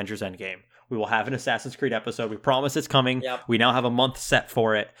and Avengers Endgame. We will have an Assassin's Creed episode. We promise it's coming. Yep. We now have a month set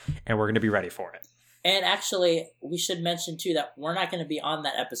for it, and we're going to be ready for it. And actually, we should mention, too, that we're not going to be on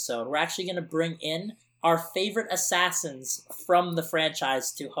that episode. We're actually going to bring in our favorite assassins from the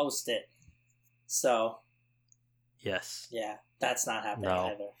franchise to host it. So. Yes. Yeah, that's not happening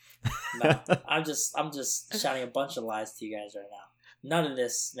either. No. I'm just shouting a bunch of lies to you guys right now. None of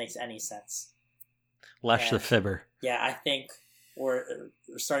this makes any sense. Lesh the Fibber. Yeah, I think we're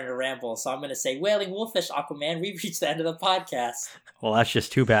starting to ramble, so I'm going to say, Wailing Wolfish, Aquaman, we've reached the end of the podcast. Well, that's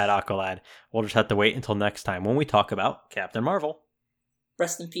just too bad, Aqualad. We'll just have to wait until next time when we talk about Captain Marvel.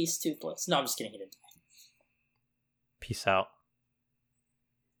 Rest in peace, Toothless. No, I'm just kidding. He didn't die. Peace out.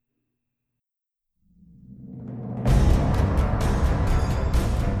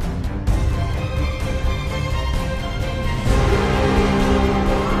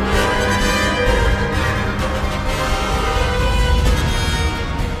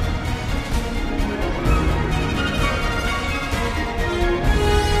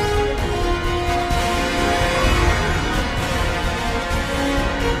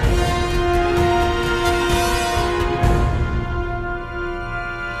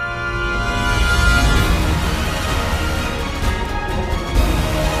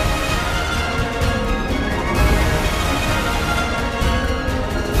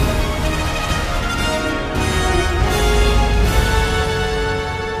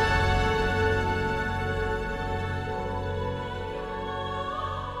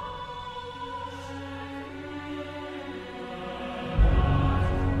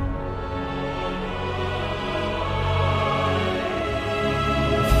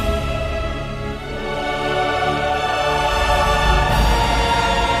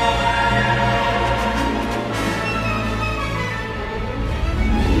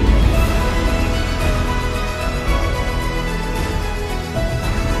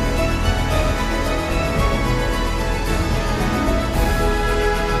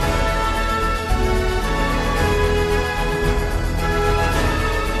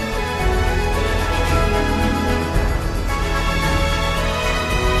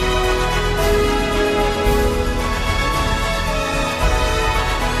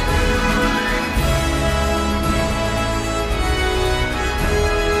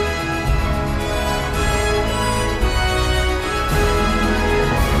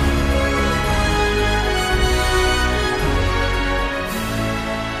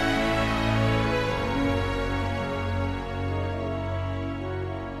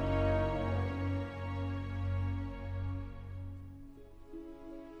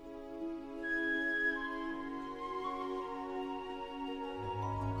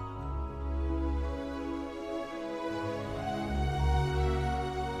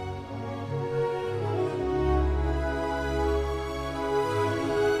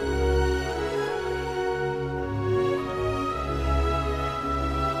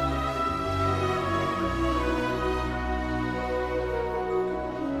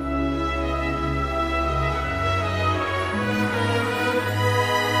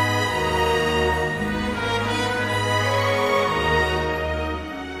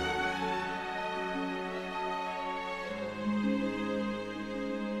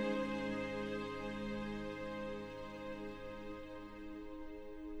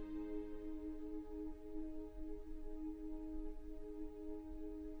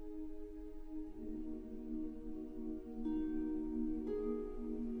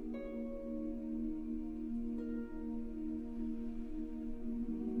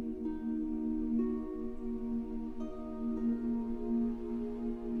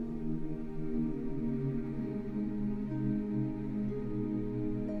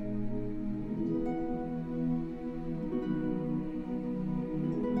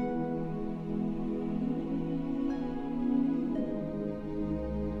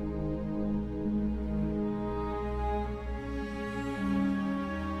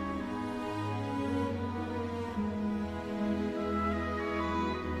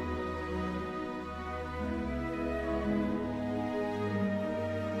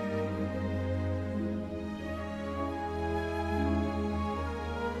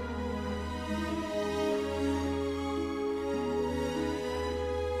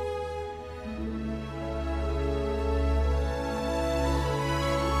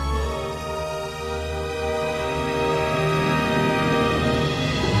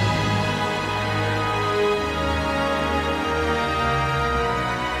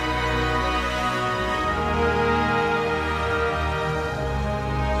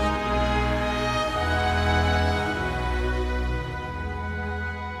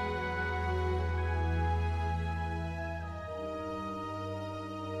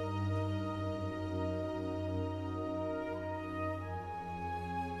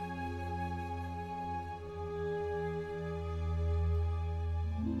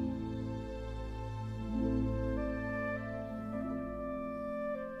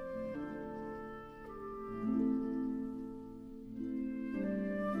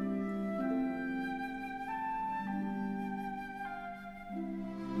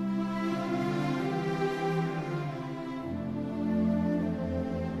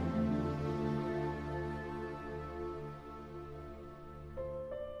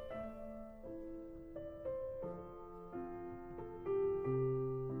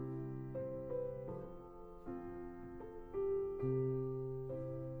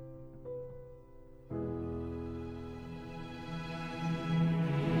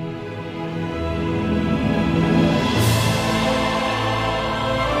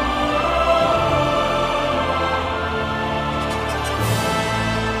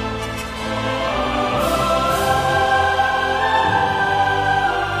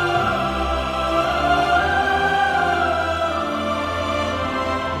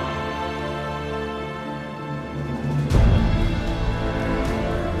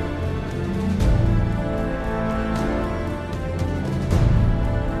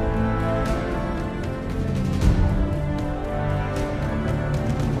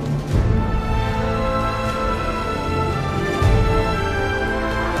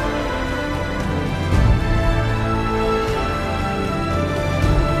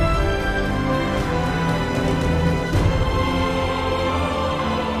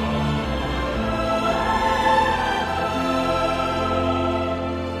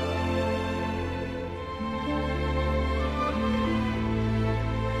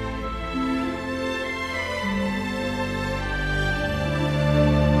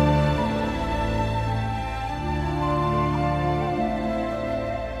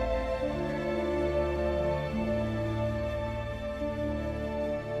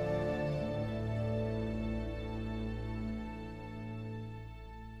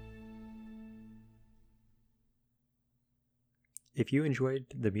 If you enjoyed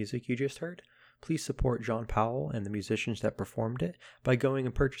the music you just heard, please support John Powell and the musicians that performed it by going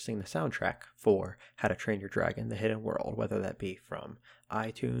and purchasing the soundtrack for How to Train Your Dragon: The Hidden World, whether that be from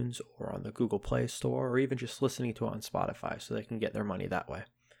iTunes or on the Google Play Store, or even just listening to it on Spotify so they can get their money that way.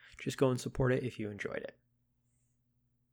 Just go and support it if you enjoyed it.